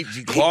 Yes.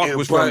 Clark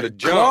was from the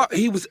jump. Clark,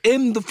 he was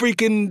in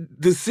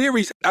the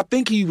series. I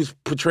think he was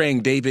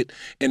portraying David,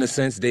 in a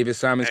sense, David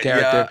Simon's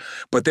character. Yeah.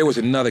 But there was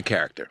another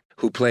character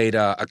who played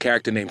a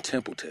character named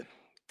Templeton.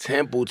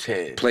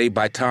 Played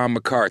by Tom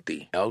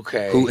McCarthy.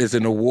 Okay. Who is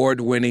an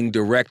award-winning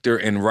director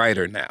and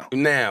writer now.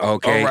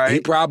 Okay. All right.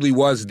 He probably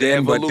was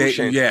then, but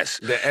yes.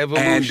 The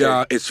evolution.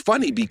 And it's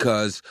funny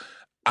because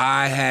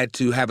I had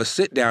to have a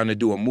sit-down to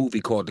do a movie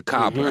called The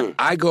Cobbler. Mm-hmm.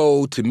 I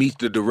go to meet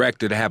the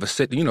director to have a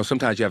sit. You know,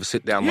 sometimes you have a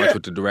sit-down lunch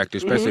with the director,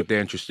 especially if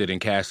they're interested in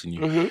casting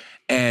you.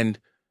 And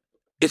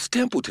it's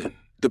Templeton.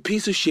 The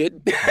piece of shit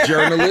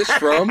journalist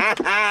from,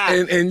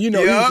 and you know,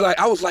 he was like,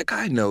 I was like,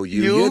 I know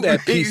you. You're that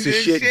piece of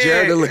shit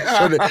journalist.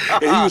 And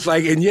he was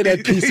like, and you're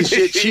that piece of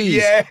shit cheese.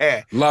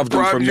 Yeah. Loved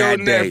him from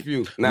that day.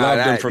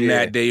 Loved him from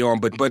that day on.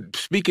 But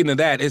speaking of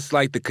that, it's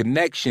like the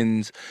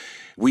connections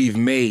we've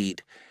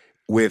made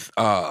with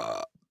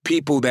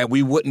people that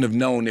we wouldn't have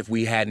known if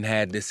we hadn't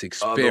had this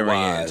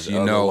experience.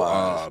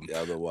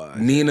 Otherwise.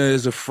 Nina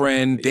is a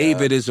friend.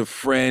 David is a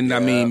friend. Yeah. I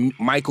mean,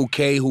 Michael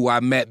K., who I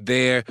met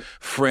there,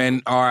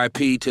 friend,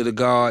 R.I.P. to the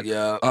God.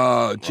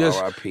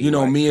 Just, you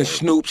know, me and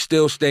Snoop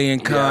still stay in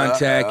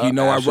contact. You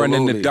know, absolutely. I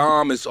run into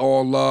Dom. It's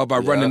all love. I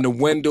run into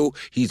Wendell.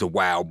 He's a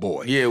wild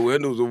boy. Yeah,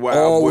 Wendell's a wild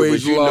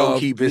Always boy, but love.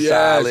 Keep it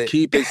solid.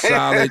 Keep it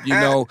solid, you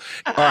know.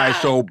 All right,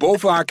 so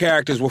both our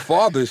characters were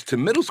fathers to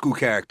middle school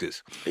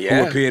characters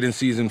who appeared in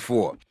season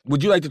 4.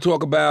 Would you like to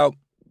talk about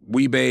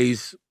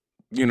Free-Bey's,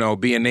 you know,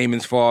 being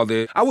Naaman's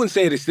father? I wouldn't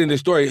say an extended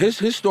story.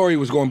 His story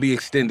was going to be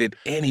extended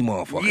any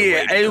motherfucking way.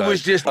 Yeah, it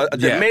was just a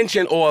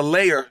dimension or a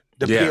layer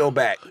to peel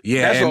back.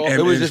 Yeah, that's all. And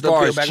it was as just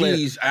far a as peel back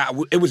Cheese,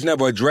 it was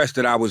never addressed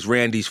that I was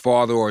Randy's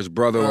father or his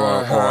brother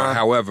or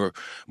however.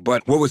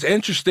 But what was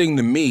interesting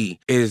to me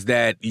is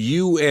that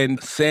you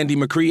and Sandy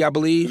McCree, I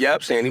believe.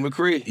 Yep, Sandy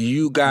McCree.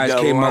 You guys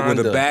came up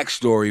with a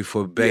backstory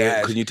for Bey.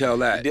 Yes. Can you tell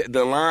that?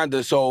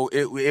 Yolanda, so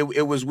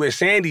it was where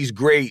Sandy's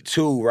great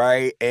too,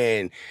 right?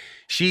 And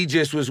she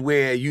just was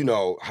where, you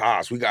know,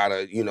 Haas, we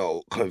gotta, you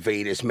know,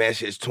 convey this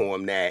message to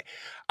him that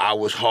I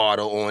was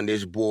harder on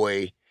this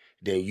boy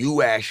than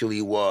you actually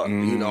were.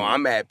 You know,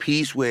 I'm at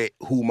peace with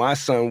who my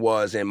son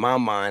was in my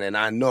mind, and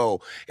I know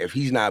if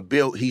he's not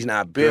built, he's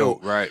not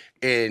built. Right.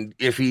 And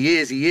if he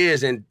is, he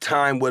is, and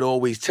time would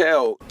always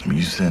tell. I mean,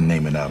 you send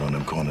Naaman out on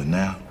them corners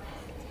now,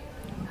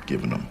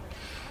 giving them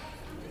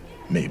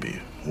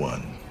maybe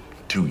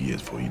 1-2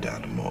 years before you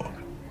down the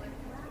morgue.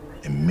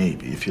 And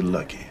maybe, if you're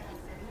lucky,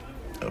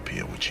 up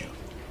here with you.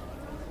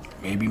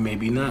 Maybe,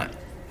 maybe not.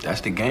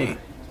 That's the game.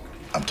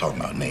 I'm talking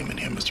about Naaman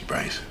here, Mr.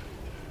 Bryce.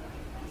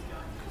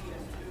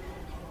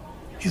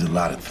 He's a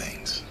lot of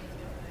things,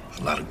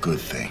 a lot of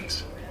good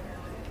things.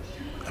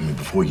 I mean,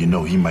 before you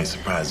know, he might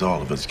surprise all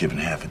of us given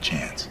half a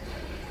chance.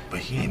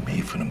 But he ain't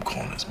made for them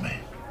corners, man.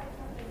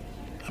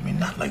 I mean,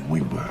 not like we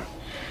were.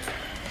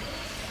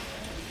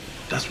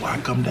 That's why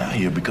I come down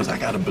here, because I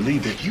gotta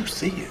believe that you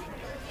see it.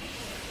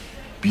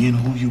 Being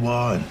who you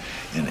are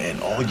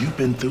and all you've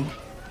been through.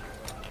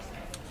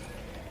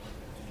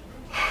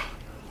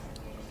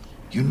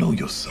 You know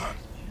your son.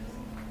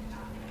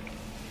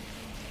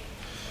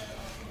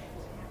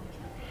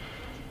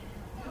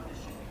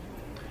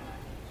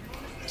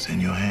 It's in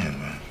your hand,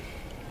 man.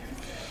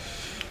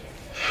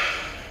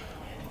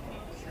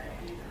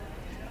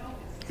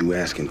 You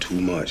asking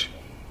too much.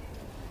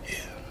 Yeah,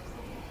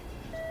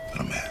 but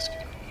I'm asking.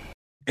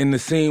 In the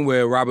scene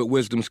where Robert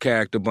Wisdom's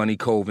character, Bunny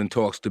Colvin,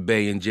 talks to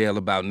Bey in jail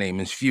about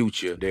Naaman's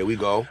future. There we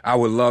go. I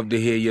would love to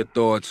hear your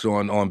thoughts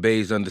on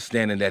Bey's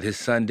understanding that his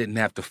son didn't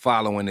have to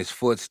follow in his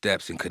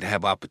footsteps and could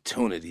have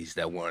opportunities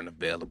that weren't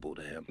available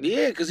to him.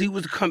 Yeah, because he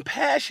was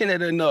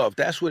compassionate enough.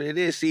 That's what it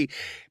is. See,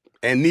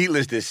 and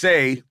needless to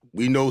say,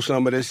 we know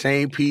some of the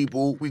same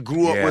people. We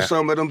grew up with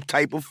some of them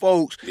type of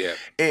folks. Yeah.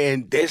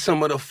 And they're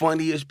some of the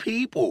funniest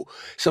people.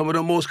 Some of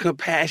the most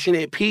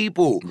compassionate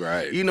people.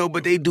 Right. You know,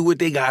 but they do what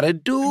they gotta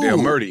do. They'll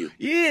murder you.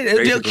 Yeah,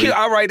 they'll kill.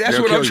 All right, that's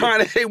They'll what I'm kill trying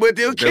you. to say, but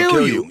they'll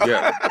kill you.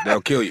 Yeah,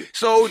 they'll kill you.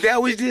 So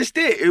that was just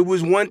it. It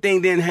was one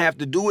thing didn't have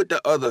to do with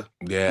the other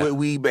with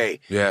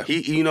Free-Bey. Yeah.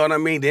 He, you know what I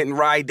mean? Didn't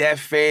ride that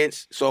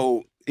fence.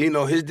 So, you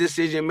know, his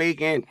decision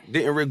making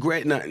didn't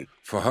regret nothing.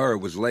 For her, it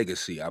was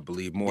legacy, I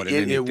believe, more than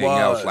It anything was.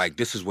 else. Like,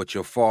 this is what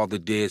your father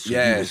did, so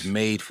you was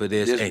made for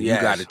this, and you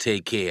got to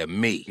take care of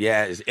me.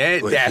 Yes,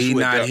 and But that's if he what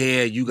not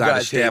here, you got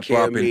to step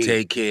care up of and me.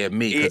 take care of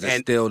me, because it's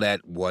And- still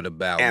that what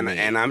about me.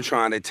 And I'm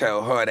trying to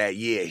tell her that,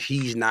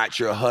 he's not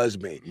your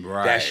husband.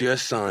 Right. That's your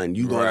son.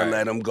 You gonna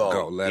let him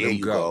go. Let There him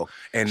you go.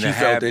 And she to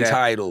felt have that-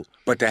 entitled.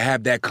 But to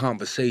have that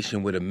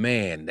conversation with a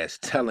man that's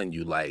telling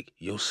you, like,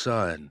 your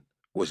son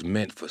was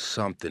meant for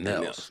something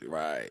else.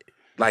 Right.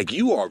 Like,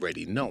 you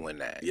already knowing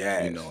that.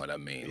 Yes. You know what I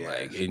mean?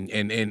 Yes. Like,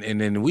 and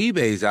in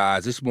Free-Bey's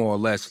eyes, it's more or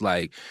less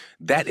like,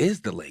 that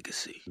is the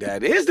legacy.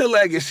 That is the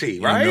legacy,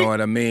 right? You know what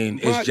I mean?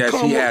 But It's just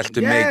he has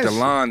to make the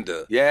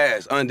Londa.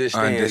 Yes,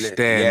 understand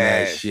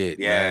that shit,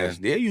 Yes,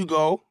 man. there you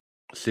go.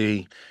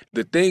 See,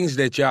 the things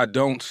that y'all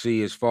don't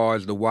see as far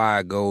as The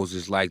Wire goes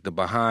is like the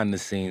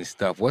behind-the-scenes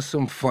stuff. What's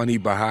some funny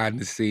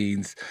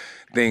behind-the-scenes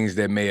things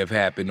that may have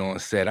happened on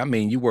set? I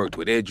mean, you worked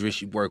with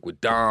Idris, you worked with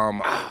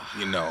Dom,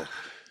 you know.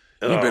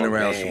 You've been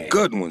around some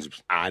good ones.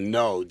 I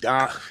know.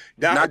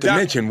 Not to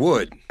mention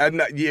Wood.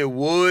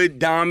 Wood,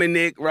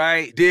 Dominic,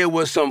 right? There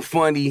was some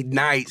funny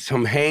nights,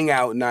 some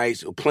hangout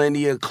nights,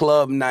 plenty of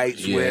club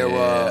nights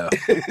where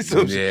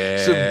some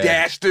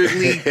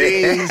dastardly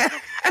things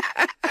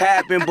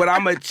happened. But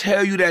I'm going to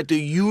tell you that the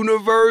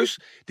universe,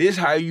 this is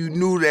how you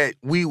knew that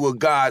we were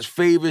God's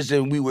favorites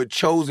and we were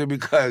chosen,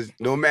 because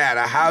no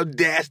matter how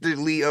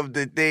dastardly of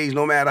the things,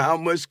 no matter how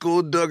much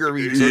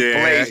skullduggery took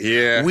place,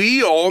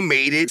 we all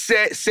made it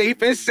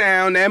safe and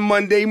sound that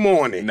Monday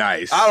morning.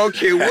 Nice. I don't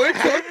care what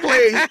took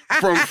place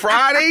from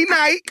Friday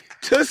night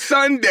to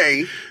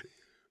Sunday.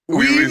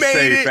 We made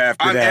safe it.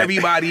 after that.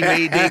 Everybody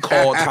made their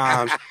call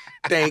times.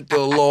 Thank the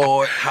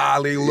Lord.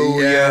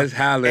 Hallelujah. Yes,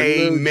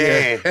 hallelujah.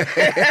 Amen.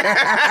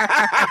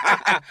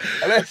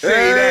 Let's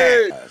say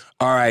that.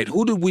 All right,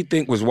 who did we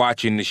think was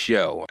watching the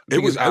show?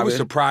 It was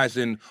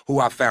surprising who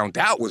I found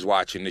out was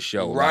watching the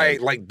show.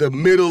 Right, like the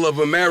middle of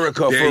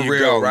America, there for you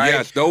real, go. right?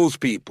 Yes, those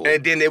people.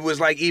 And then it was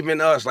like even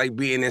us, like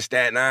being in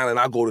Staten Island,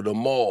 I go to the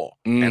mall.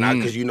 And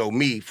because you know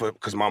me,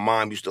 because my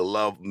mom used to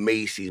love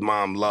Macy's.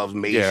 Mom loves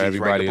Macy's. Yeah,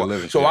 everybody right?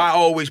 living. So I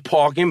always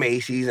park in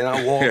Macy's and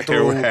I walk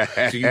through.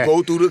 So you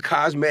go through the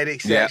cosmetic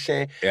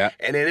section. Yeah.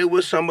 And then it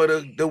was some of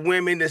the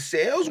women, the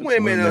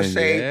saleswomen will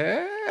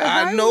say,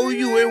 I know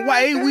you in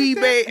white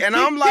Free-Bey. And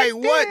I'm like,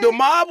 what? The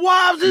mob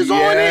wives is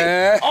on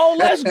it? Oh,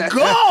 let's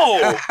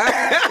go.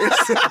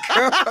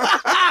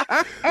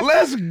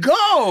 Let's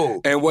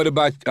go. And what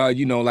about,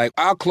 like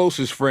our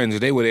closest friends,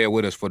 they were there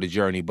with us for the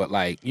journey, but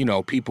like,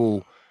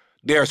 people,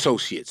 they're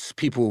associates,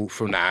 people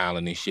from the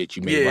island and shit.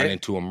 You may run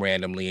into them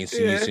randomly and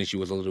see you since you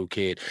was a little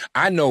kid.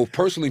 I know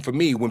personally for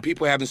me, when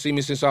people haven't seen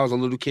me since I was a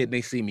little kid and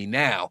they see me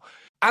now,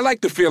 I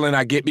like the feeling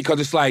I get because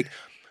it's like,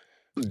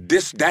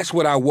 that's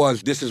what I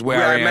was. This is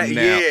where I am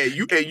now.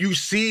 Yeah, you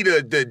see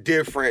the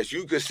difference.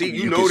 You can see,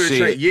 you know the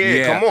trend.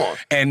 Yeah, come on.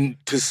 And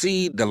to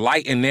see the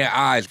light in their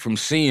eyes from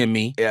seeing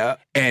me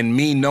and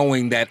me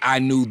knowing that I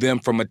knew them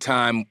from a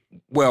time,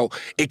 well,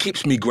 it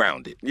keeps me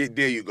grounded. Yeah,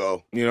 there you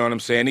go. You know what I'm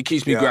saying? It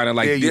keeps me grounded.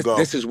 Like,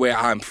 this is where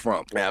I'm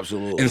from.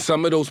 Absolutely. And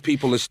some of those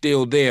people are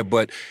still there,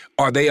 but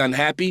are they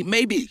unhappy?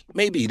 Maybe.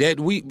 That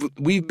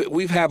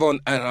we've have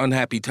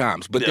unhappy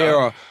times, but there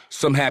are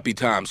some happy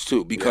times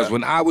too. Because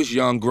when I was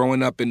young,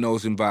 growing up in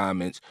those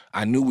environments,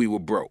 I knew we were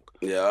broke.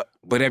 Yeah.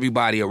 But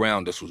everybody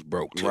around us was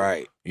broke too.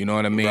 Right. You know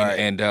what I mean? Right.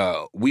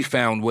 And we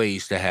found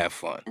ways to have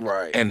fun.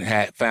 Right. And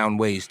found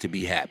ways to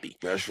be happy.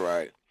 That's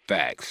right.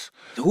 Facts.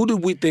 Who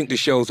did we think the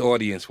show's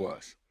audience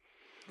was?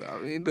 I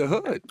mean, the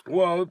hood.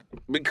 Well,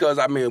 because,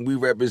 we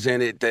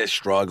represented that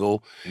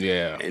struggle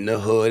in the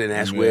hood, and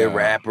that's where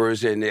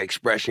rappers and the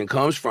expression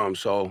comes from.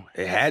 So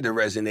it had to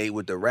resonate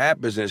with the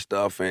rappers and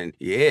stuff, and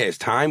it's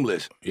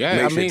timeless.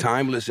 Yeah, Makes it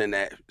timeless in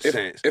that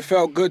sense. It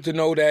felt good to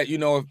know that,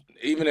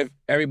 even if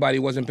everybody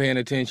wasn't paying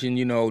attention,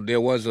 there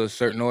was a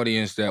certain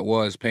audience that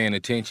was paying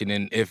attention,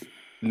 and if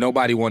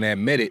nobody want to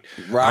admit it,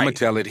 I'm going to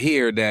tell it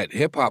here that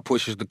hip-hop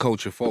pushes the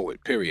culture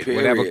forward, period.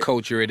 Whatever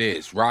culture it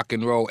is, rock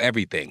and roll,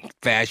 everything,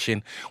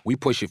 fashion, we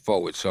push it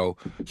forward. So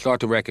start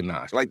to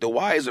recognize. Like, The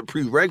Wire is a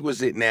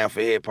prerequisite now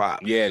for hip-hop.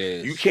 Yeah, it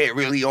is. You can't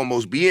really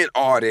almost be an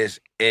artist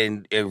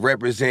and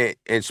represent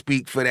and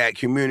speak for that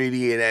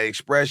community and that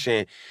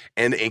expression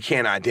and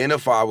can't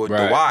identify with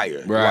The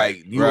Wire.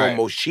 Like, you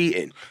almost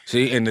cheating.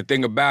 See, and the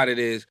thing about it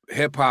is,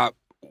 hip-hop,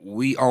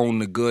 we own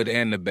the good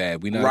and the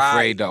bad. We're not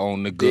afraid to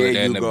own the good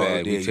and the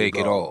bad. We take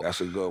it all.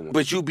 That's a good one.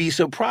 But you'd be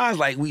surprised,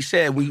 like we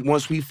said,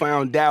 once we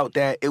found out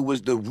that it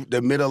was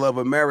the middle of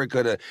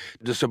America,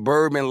 the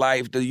suburban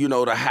life,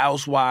 the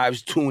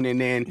housewives tuning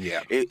in.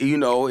 Yeah.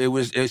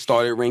 It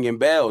started ringing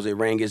bells. It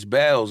rang its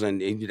bells, and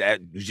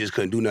that you just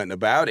couldn't do nothing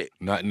about it.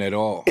 Nothing at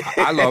all.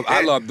 I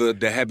love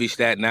the heavy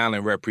Staten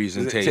Island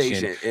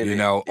representation.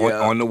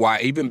 On the Wire,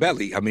 even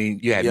Belly.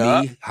 You had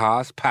me,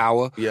 Haas,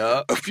 Power,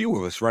 a few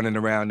of us running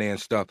around there and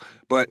stuff.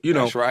 But,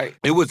 That's right.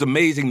 It was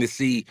amazing to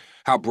see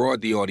how broad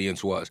the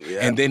audience was. Yeah.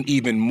 And then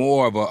even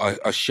more of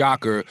a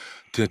shocker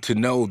to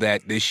know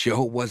that this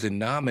show wasn't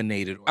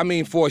nominated.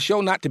 For a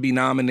show not to be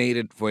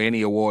nominated for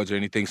any awards or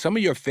anything, some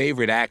of your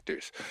favorite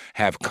actors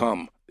have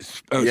come.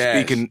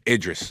 Speaking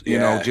Idris,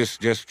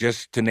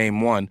 just to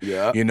name one.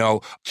 Yeah.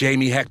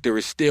 Jamie Hector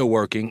is still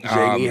working.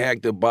 Jamie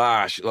Hector,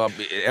 Bosch,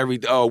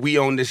 We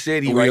Own the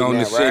City. We Own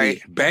the City.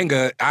 Right?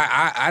 Banga,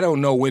 I don't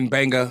know when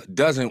Banga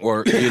doesn't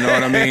work. You know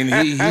what I mean?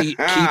 He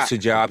keeps a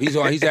job.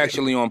 He's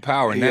actually on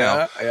Power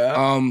now.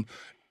 Yeah.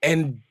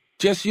 And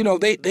just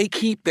they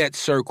keep that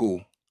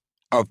circle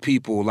of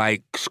people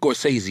like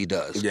Scorsese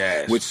does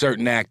with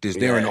certain actors.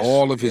 They're in Yes.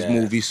 all of his Yes.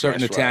 movies.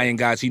 Certain That's Italian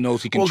guys, he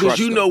knows he can Well, trust because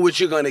you them. know what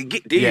you're going to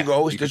get. There Yeah, you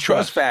go. It's you the can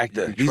trust trust.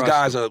 factor. You can These trust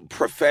guys them. are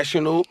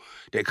professional.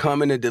 They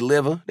come in to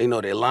deliver. They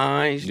know their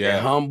lines. Yeah.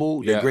 They're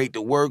humble. They're Yeah. great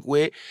to work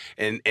with.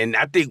 And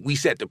I think we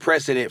set the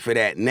precedent for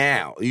that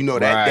now. You know,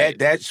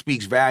 that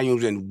speaks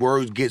volumes and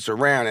words gets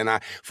around. And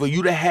for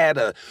you to have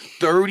a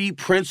 30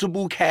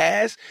 principal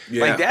cast,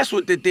 like that's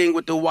what the thing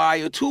with The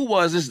Wire 2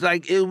 was. It's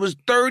like it was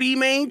 30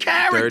 main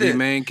characters. 30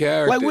 main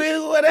characters. Like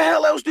where the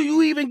hell else do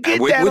you even get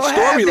with, that? with or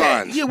have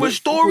that? storylines. Yeah, with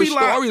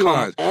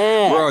storylines.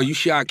 Bro, you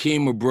shot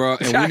Kima, bro,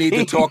 and we need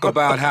to talk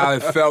about how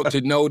it felt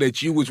to know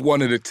that you was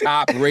one of the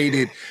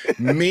top-rated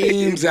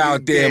memes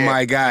out there,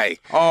 my guy.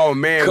 Oh,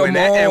 man. Come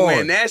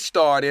When that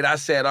started, I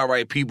said, all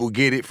right, people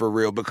get it for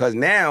real. Because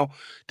now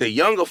the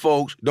younger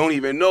folks don't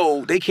even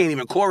know. They can't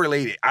even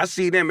correlate it. I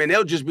see them, and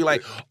they'll just be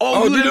like,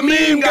 oh, you're the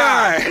meme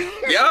guy.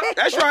 Yep,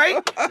 that's right.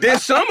 Then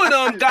some of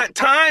them got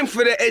time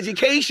for the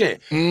education.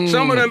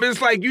 Some of them,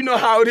 it's like, you know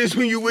how it is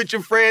when you with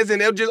your friends, and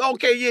they'll just,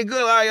 okay, yeah,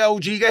 good, all right,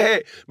 OG, go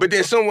ahead. But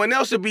then someone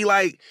else will be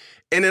like,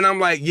 and then I'm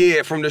like,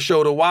 yeah, from the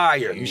show The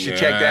Wire. You should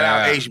check that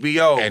out,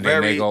 HBO. And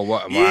then they go,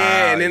 what?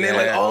 Yeah, and then they're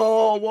like,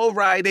 oh, all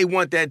right, they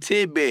want that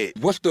tidbit.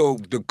 What's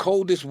the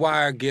coldest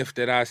Wire gift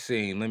that I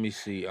seen? Let me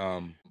see.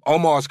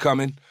 Omar's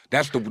coming.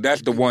 That's the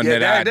one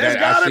that I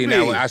see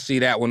that one. I see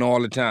that one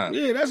all the time.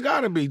 Yeah, that's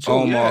gotta be too.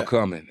 Omar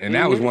coming, and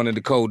that was one of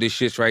the coldest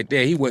shits right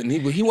there. He wasn't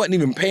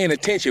even paying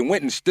attention.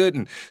 Went and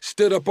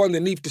stood up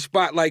underneath the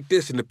spot like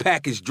this, and the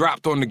package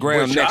dropped on the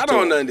ground Which next I to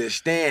him. don't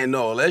understand.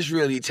 No, let's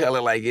really tell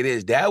it like it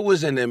is. That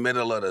was in the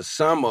middle of the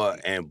summer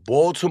in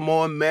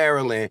Baltimore,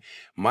 Maryland.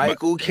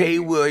 Michael K.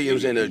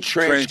 Williams in a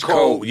trench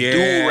coat,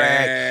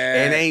 do-rag,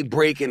 and ain't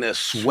breaking a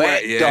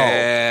sweat,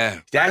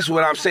 though. That's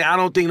what I'm saying. I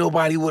don't think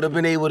nobody would have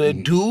been able to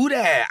do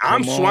that.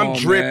 I'm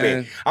dripping.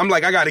 Man. I'm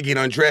like, I got to get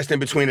undressed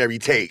in between every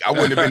take. I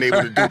wouldn't have been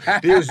able to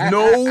do. There's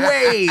no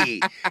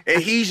way.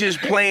 And he's just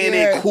playing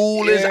it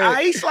cool as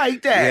ice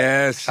like that.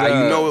 Yes, How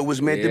you know it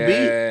was meant to be?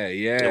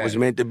 Yeah. It was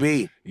meant to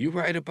be. You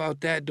right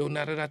about that, though,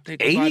 now that I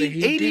think 80, about it.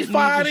 He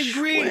 85 didn't even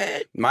degrees.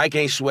 sweat. Mike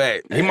ain't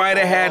sweat. He might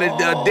have had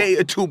a day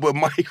or two, but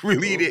Mike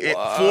really did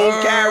full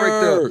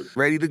character.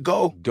 Ready to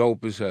go.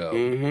 Dope as hell.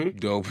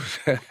 Dope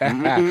as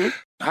hell.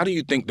 How do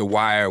you think The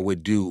Wire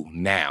would do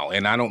now?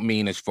 And I don't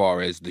mean as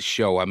far as the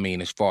show. I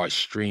mean as far as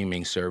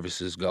streaming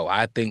services go.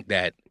 I think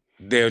that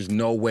there's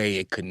no way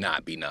it could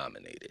not be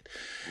nominated.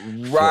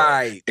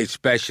 Right.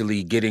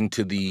 Especially getting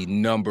to the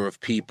number of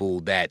people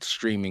that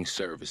streaming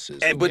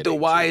services. But The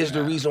Wire is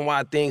the reason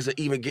why things are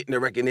even getting the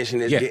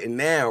recognition it's getting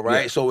now,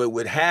 right? Yeah. So it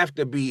would have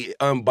to be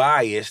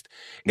unbiased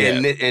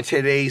in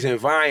today's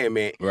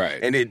environment. Right.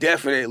 And it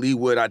definitely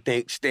would, I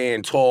think,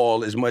 stand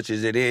tall as much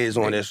as it is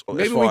on this.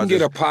 Maybe we can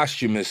get a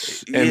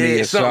posthumous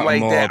Emmy or something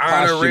like that.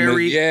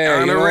 Honorary. Yeah,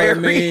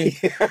 honorary.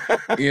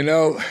 You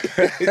know?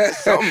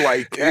 Something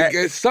like that.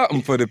 It's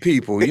something for the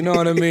people, you know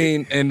what I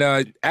mean? And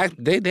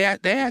they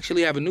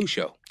actually have a new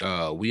show.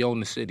 We Own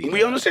the City.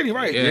 We Own the City,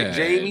 right. Yeah.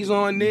 Jamie's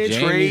on there.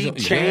 Jamie's Trey,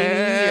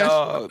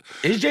 Cheney.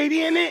 Is JD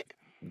in it?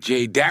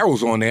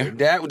 Daryl's on there.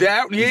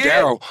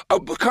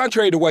 Daryl.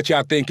 Contrary to what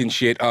y'all think and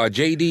shit,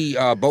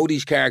 JD,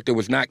 Bodie's character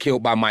was not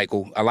killed by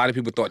Michael. A lot of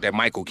people thought that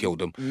Michael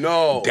killed him.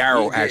 No.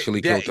 Daryl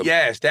actually killed him.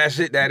 Yes, that's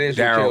it. That is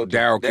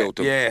Daryl killed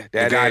him. Yeah,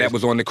 the guy that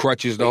was on the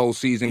crutches the whole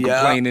season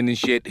complaining and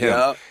shit.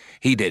 Him.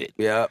 He did it.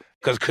 Yeah.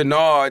 Because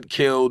Kennard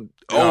killed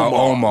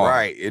Omar.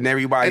 Right. And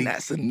everybody. And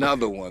that's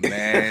another one,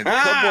 man.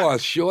 Come on,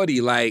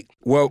 Shorty. Like,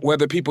 well,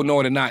 whether people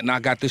know it or not, and I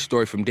got this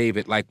story from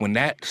David, like when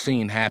that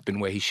scene happened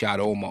where he shot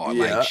Omar,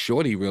 like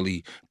Shorty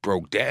really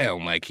broke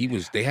down. Like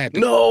they had to.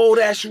 No,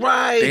 that's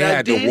right. They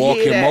had to walk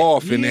him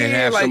off and then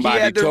have somebody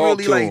he had to talk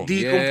really, to him. like,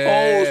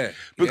 decompose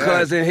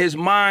because in his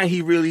mind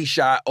he really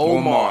shot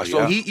Omar.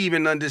 So he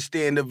even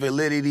understand the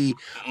validity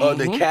of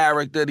the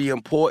character, the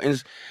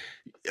importance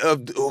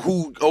of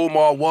who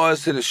Omar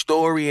was to the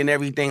story and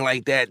everything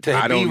like that,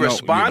 to be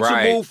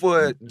responsible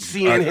for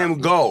seeing him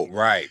go.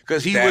 Right.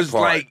 Because he was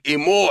like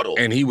immortal.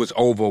 And he was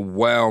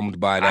overwhelmed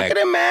by that. I can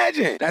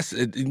imagine. That's,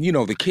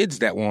 the kids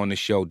that were on the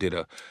show did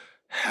a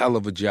hell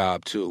of a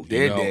job too.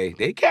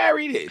 They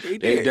carried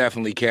it. They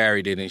definitely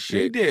carried it and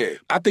shit. They did.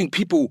 I think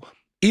people,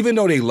 even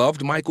though they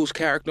loved Michael's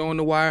character on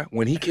The Wire,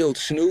 when he killed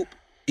Snoop,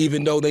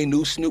 even though they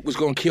knew Snoop was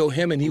going to kill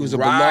him and he was a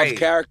beloved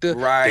character,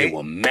 they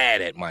were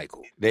mad at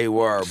Michael. They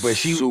were, but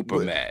super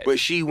mad. But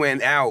she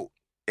went out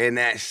in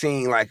that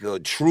scene like a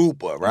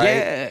trooper,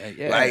 right?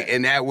 Yeah. Like,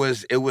 and it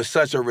was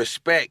such a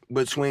respect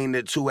between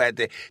the two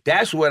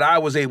that's what I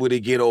was able to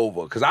get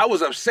over. Because I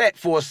was upset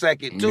for a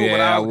second too, but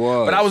I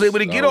was able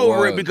to get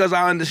over it because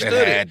I understood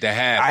it. It had to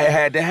happen. I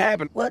had to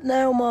happen. What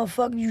now,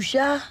 motherfucker? You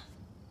shy?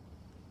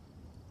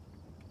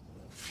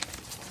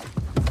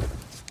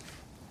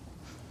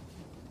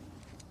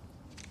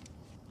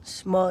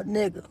 Smart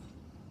nigga.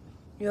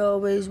 You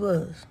always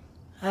was.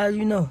 How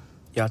you know?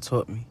 Y'all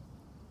taught me.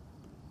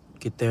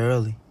 Get there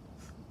early.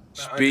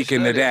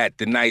 Speaking of that,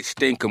 the night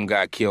Stinkum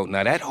got killed.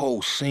 Now, that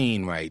whole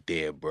scene right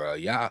there, bro,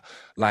 y'all,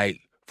 like,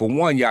 for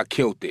one, y'all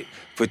killed it.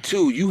 For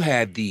two, you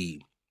had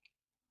the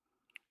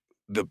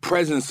the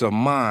presence of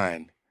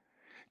mind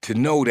to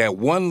know that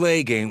one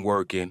leg ain't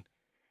working,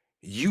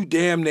 you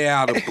damn near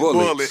out of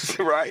bullets,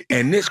 right?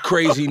 And this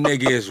crazy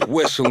nigga is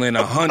whistling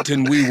a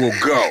hunting we will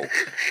go.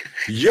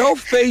 Your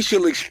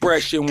facial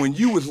expression when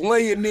you was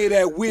laying near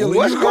that wheel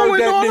What's and you heard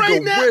going that on nigga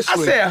right now?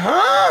 whistling. I said,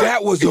 huh?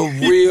 That was a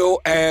real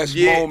ass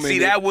moment. See,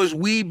 that was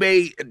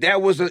Free-Bey.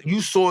 That was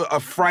you saw a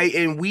fright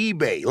in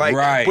Free-Bey. Like,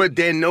 right. But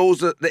then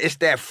it's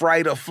that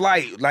fright or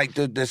flight, like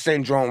the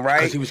syndrome, right?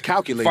 Because he was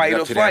calculating fight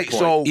up or to flight. that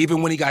point. So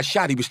even when he got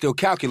shot, he was still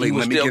calculating.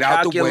 Let me get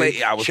out the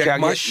way. I was check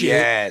my shit.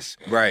 Yes.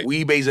 Right.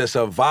 Free-Bey's a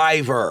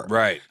survivor.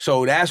 Right.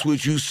 So that's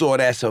what you saw,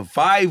 that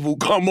survival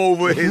come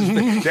over his,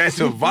 that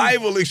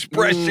survival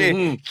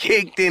expression kicked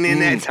in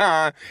that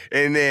time.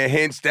 And then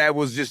hence that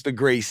was just a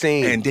great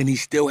scene. And then he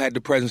still had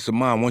the presence of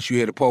mind. Once you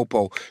hit a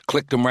popo,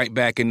 clicked him right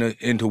back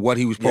into what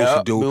he was supposed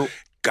to do.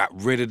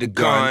 Got rid of the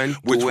gun,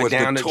 which was the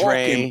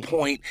talking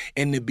point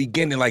in the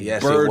beginning. Like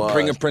bird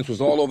fingerprints was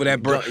all over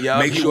that bird.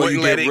 Make sure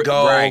you let it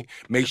go. Right.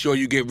 Make sure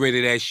you get rid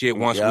of that shit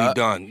once we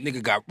done.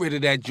 Nigga got rid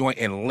of that joint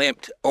and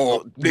limped.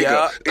 Oh,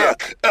 nigga,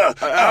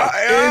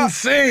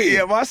 insane.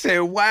 Yeah, I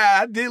said, wow,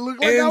 I did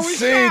look like I was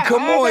shot.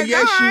 Come on,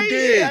 yes you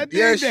did. Yeah,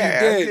 yes you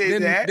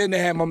did. Then they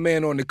had my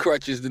man on the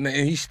crutches, and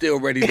he's still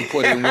ready to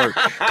put in work.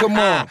 Come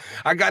on,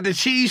 I got the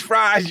cheese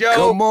fries, yo.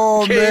 Come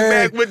on, Came man.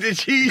 back with the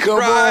cheese Come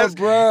fries on,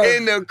 bro.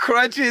 and the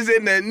crutches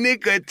in the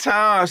nick of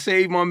time.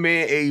 Saved my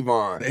man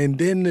Avon. And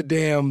then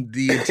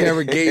the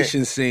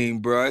interrogation scene,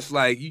 bro. It's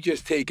like you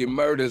just taking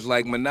murders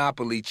like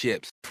Monopoly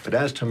chips. But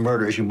as to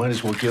murders, you might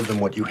as well give them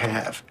what you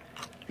have,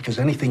 because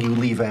anything you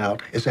leave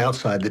out is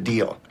outside the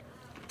deal.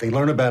 If they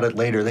learn about it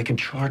later, they can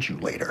charge you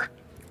later.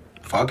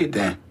 Fuck it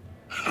then.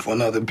 For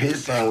another pit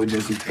sandwich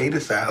and some tater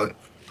salad,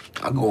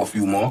 I'll go a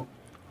few more.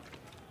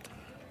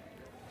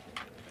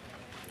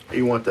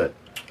 You want that?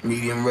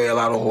 Medium rare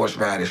out of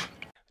horseradish.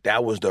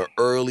 That was the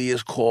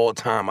earliest call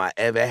time I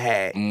ever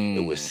had.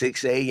 It was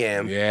 6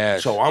 a.m.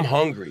 Yes. So I'm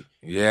hungry.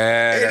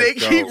 Yeah. And they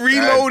keep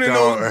reloading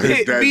those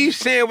pit beef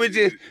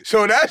sandwiches.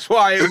 So that's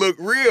why it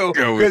looked real.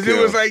 Because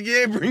it was like,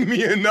 yeah, bring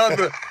me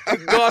another.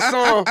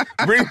 Garçon,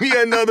 bring me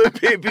another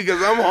pit because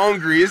I'm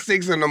hungry. It's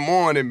 6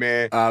 a.m,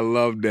 man. I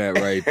love that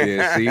right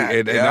there. See,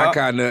 and that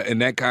kind of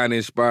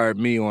inspired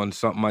me on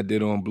something I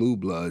did on Blue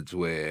Bloods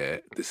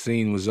where the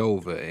scene was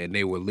over and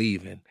they were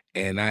leaving.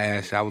 And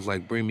I was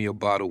like, bring me a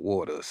bottle of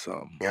water or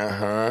something.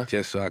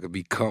 Just so I could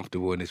be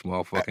comfortable in this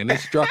motherfucker. And it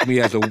struck me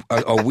as a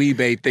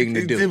Free-Bey thing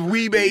to do. It's a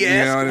Free-Bey-esque,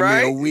 you know what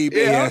right? I mean? A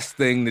Free-Bey-esque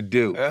thing to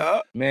do.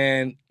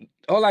 Man,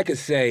 all I can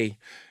say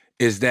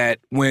is that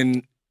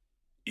when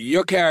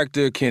your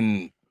character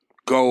can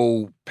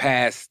go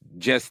past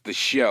just the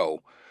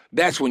show,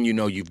 that's when you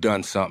know you've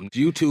done something.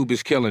 YouTube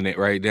is killing it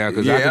right now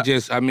because I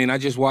just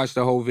watched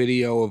the whole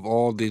video of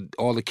all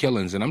the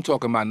killings, and I'm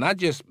talking about not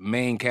just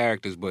main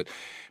characters, but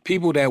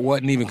people that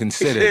wasn't even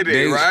considered.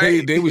 They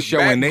were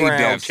showing their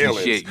deaths and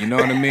shit. You know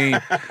what I mean?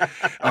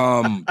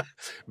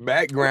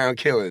 Background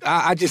killers.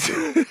 I just,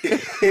 the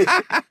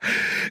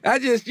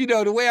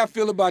way I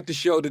feel about the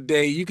show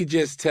today, you could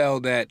just tell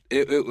that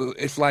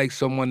it's like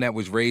someone that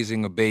was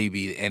raising a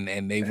baby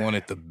and they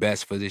wanted the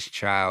best for this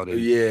child.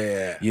 And,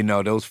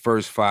 those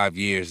first 5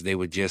 years, they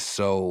were just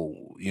so,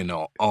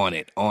 on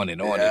it,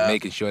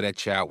 making sure that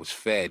child was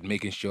fed,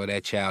 making sure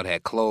that child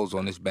had clothes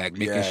on his back,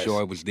 making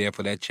sure it was there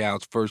for that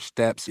child's first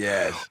steps.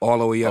 Yes. All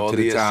the way up all to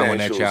the time when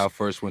that essentials. child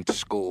first went to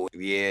school.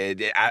 Yeah.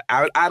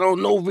 I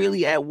don't know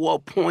really at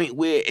what point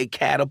where it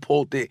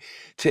catapulted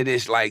to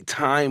this, like,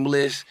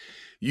 timeless,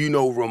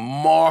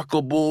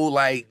 remarkable,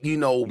 like,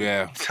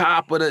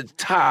 top of the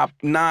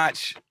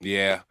top-notch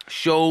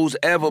shows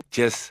ever.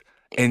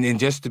 And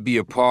just to be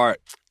a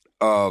part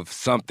of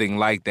something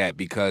like that,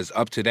 because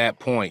up to that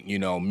point,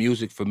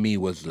 music for me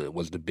was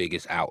the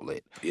biggest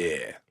outlet.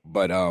 Yeah.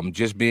 But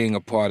just being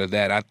a part of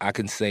that, I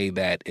can say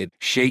that it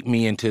shaped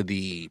me into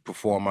the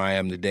performer I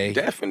am today.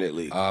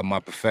 Definitely.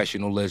 My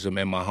professionalism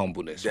and my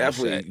humbleness.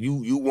 Definitely.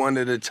 You one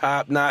of the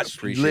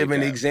top-notch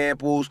living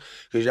examples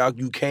because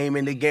you came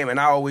in the game. And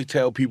I always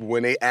tell people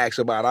when they ask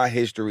about our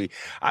history,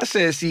 I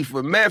said, see,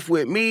 for Meth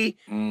with me,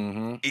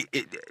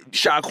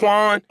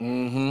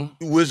 Shaquan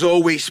was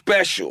always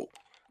special.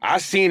 I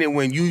seen it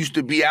when you used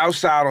to be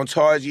outside on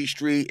Tarji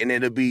Street, and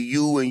it'll be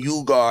you and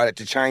Ugard at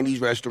the Chinese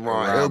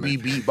restaurant. He'll be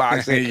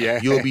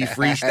beatboxing, you'll be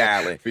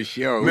freestyling. For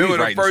sure.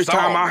 Remember the first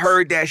time I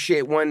heard that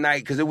shit one night,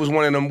 because it was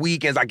one of them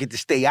weekends I get to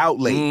stay out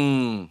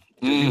late.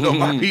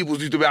 My peoples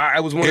used to be, I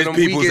was one of them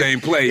peoples weekends.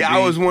 Ain't played. Yeah, I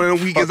was one of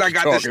them weekends I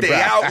got to stay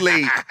out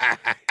late.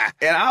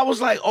 And I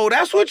was like, oh,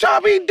 that's what y'all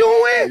be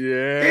doing?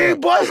 Yeah.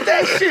 Bust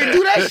that shit.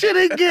 Do that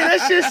shit again.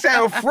 That shit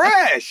sound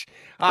fresh.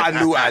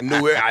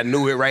 I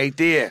knew it right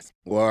there.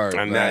 Word,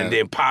 and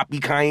then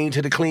Poppy came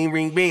to the Clean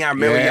Ring Bing. I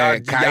remember y'all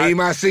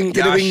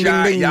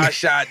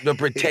shot the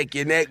Protect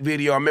Your Neck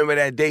video. I remember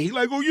that day. He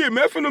like, oh yeah,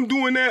 Meth and them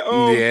doing that.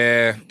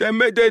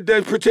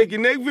 That Protect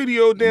Your Neck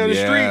video down the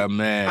street. Yeah,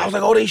 man. I was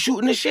like, oh, they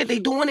shooting this shit. They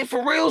doing it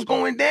for reals,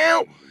 going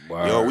down.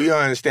 Yo, we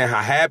understand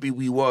how happy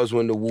we was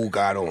when the Wu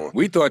got on.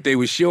 We thought they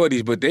was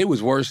shorties, but they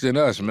was worse than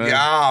us, man.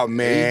 Yeah,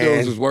 man. These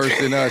dudes was worse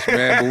than us,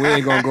 man, but we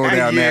ain't gonna go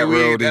down that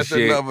road and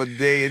shit. That's another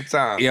day in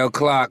time. Yo,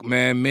 Clock,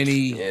 man,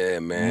 many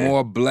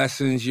more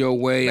blessings your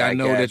way. Back I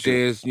know that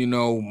there's,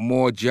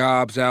 more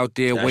jobs out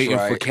there waiting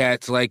for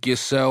cats like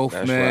yourself,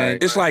 man.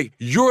 Right. It's like,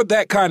 you're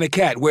that kind of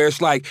cat where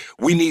it's like,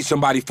 we need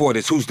somebody for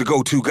this. Who's the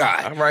go-to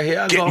guy? I'm right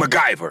here. Get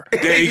MacGyver.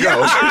 There you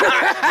go.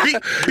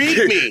 beat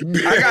me.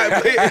 I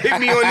got hit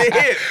me on the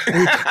hip.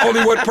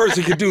 Only one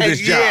person can do this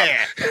job.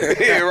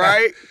 Yeah,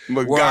 right?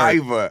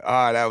 MacGyver.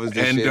 That was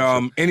the shit.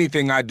 And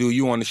anything I do,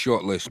 you on the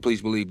short list.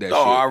 Please believe that shit.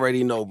 I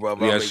already know,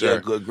 brother. Yes, I'm in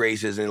your sir. good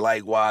graces, and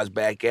likewise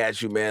back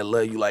at you, man.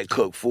 Love you like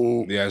cook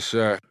food. Yes,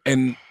 sir.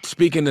 And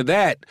speaking of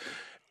that,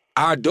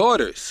 our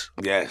daughters.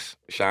 Yes.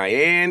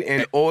 Cheyenne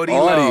and Audie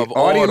Love.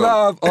 Audie.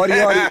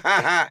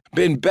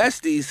 Been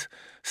besties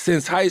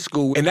since high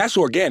school, and that's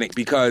organic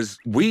because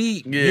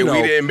we, we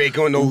didn't make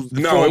on no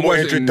formal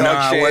introduction.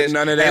 Nah, it wasn't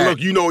none of that.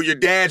 And look, your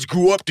dads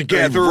grew up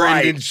together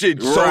and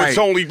shit, so it's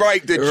only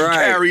right that you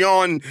carry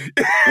on.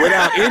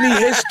 Without any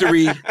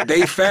history,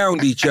 they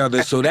found each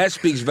other, so that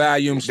speaks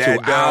volumes to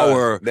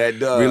our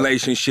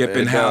relationship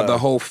and how the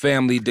whole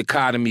family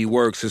dichotomy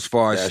works as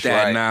far as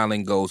Staten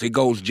Island goes. It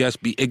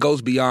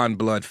goes beyond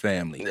blood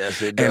family.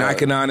 Yes, it does. And I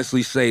can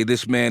honestly say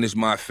this man is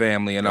my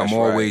family, and I'm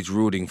always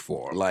rooting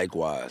for him.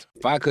 Likewise.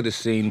 If I could have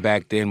seen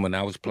back then when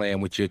I was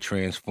playing with your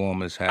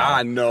Transformers, how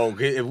I know.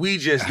 If we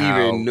just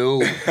even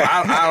knew.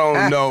 I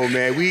don't know,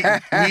 man. We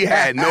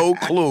had no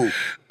clue.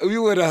 We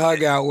would have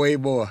hung out way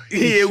more.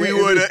 Yeah, we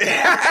would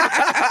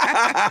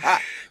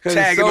have.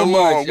 Tagging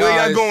along.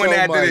 Where y'all going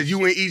after this?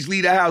 You and each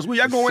lead a house. Where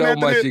y'all going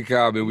after this? So much in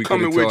common. We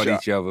could have taught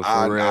each other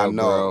for real, I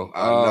know, bro.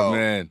 Oh,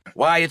 man.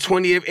 Why your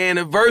 20th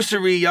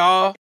anniversary,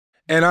 y'all?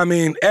 And I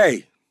mean,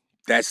 hey,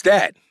 that's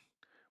that.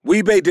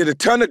 Free-Bey did a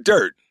ton of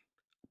dirt.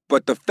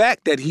 But the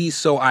fact that he's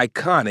so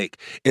iconic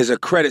is a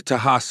credit to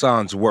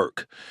Hassan's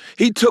work.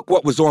 He took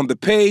what was on the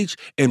page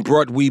and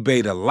brought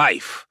Free-Bey to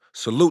life.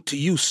 Salute to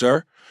you,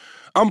 sir.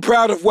 I'm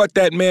proud of what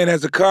that man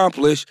has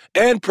accomplished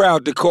and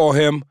proud to call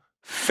him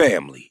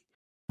family.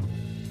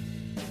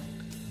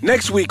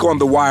 Next week on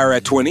The Wire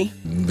at 20.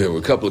 There were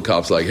a couple of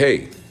cops like,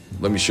 hey,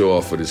 let me show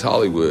off for this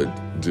Hollywood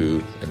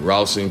dude and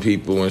rousing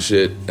people and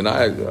shit. And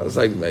I was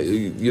like, man,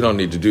 you don't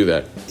need to do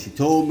that. She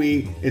told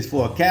me it's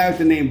for a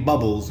character named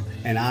Bubbles,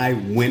 and I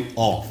went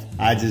off.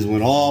 I just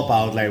went off.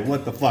 I was like,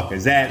 what the fuck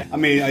is that? I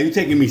mean, are you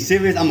taking me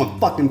serious? I'm a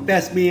fucking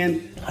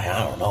thespian? I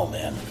don't know,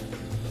 man.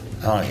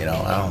 I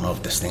don't know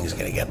if this thing's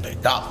gonna get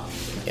picked up.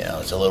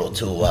 It's a little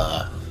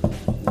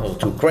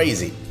too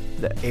crazy.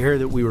 The air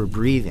that we were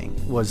breathing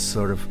was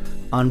sort of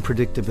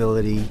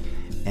unpredictability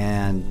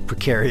and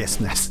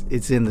precariousness.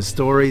 It's in the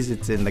stories,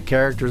 it's in the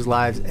characters'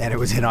 lives, and it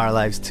was in our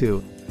lives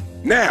too.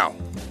 Now,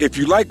 if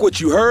you like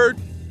what you heard,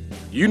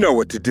 you know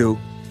what to do.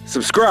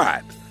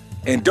 Subscribe.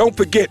 And don't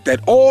forget that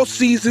all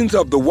seasons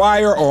of The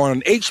Wire are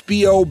on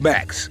HBO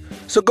Max.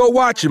 So go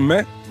watch them,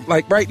 man.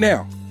 Like right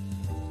now.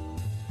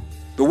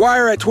 The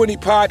Wire at 20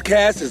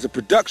 podcast is a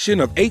production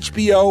of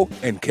HBO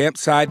and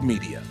Campside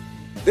Media.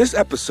 This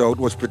episode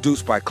was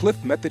produced by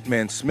Cliff Method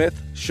Man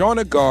Smith,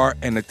 Shauna Garr,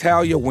 and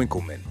Natalia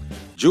Winkleman.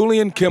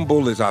 Julian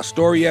Kimball is our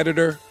story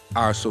editor.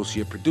 Our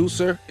associate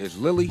producer is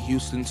Lily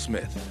Houston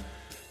Smith.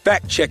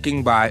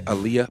 Fact-checking by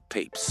Aaliyah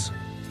Papes.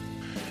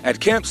 At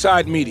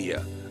Campside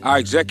Media, our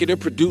executive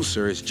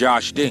producer is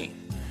Josh Dean.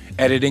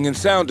 Editing and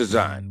sound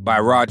design by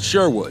Rod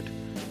Sherwood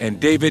and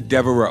David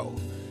Devereaux.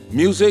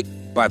 Music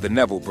by the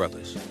Neville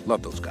Brothers.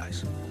 Love those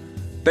guys.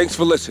 Thanks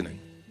for listening.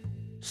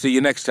 See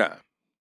you next time.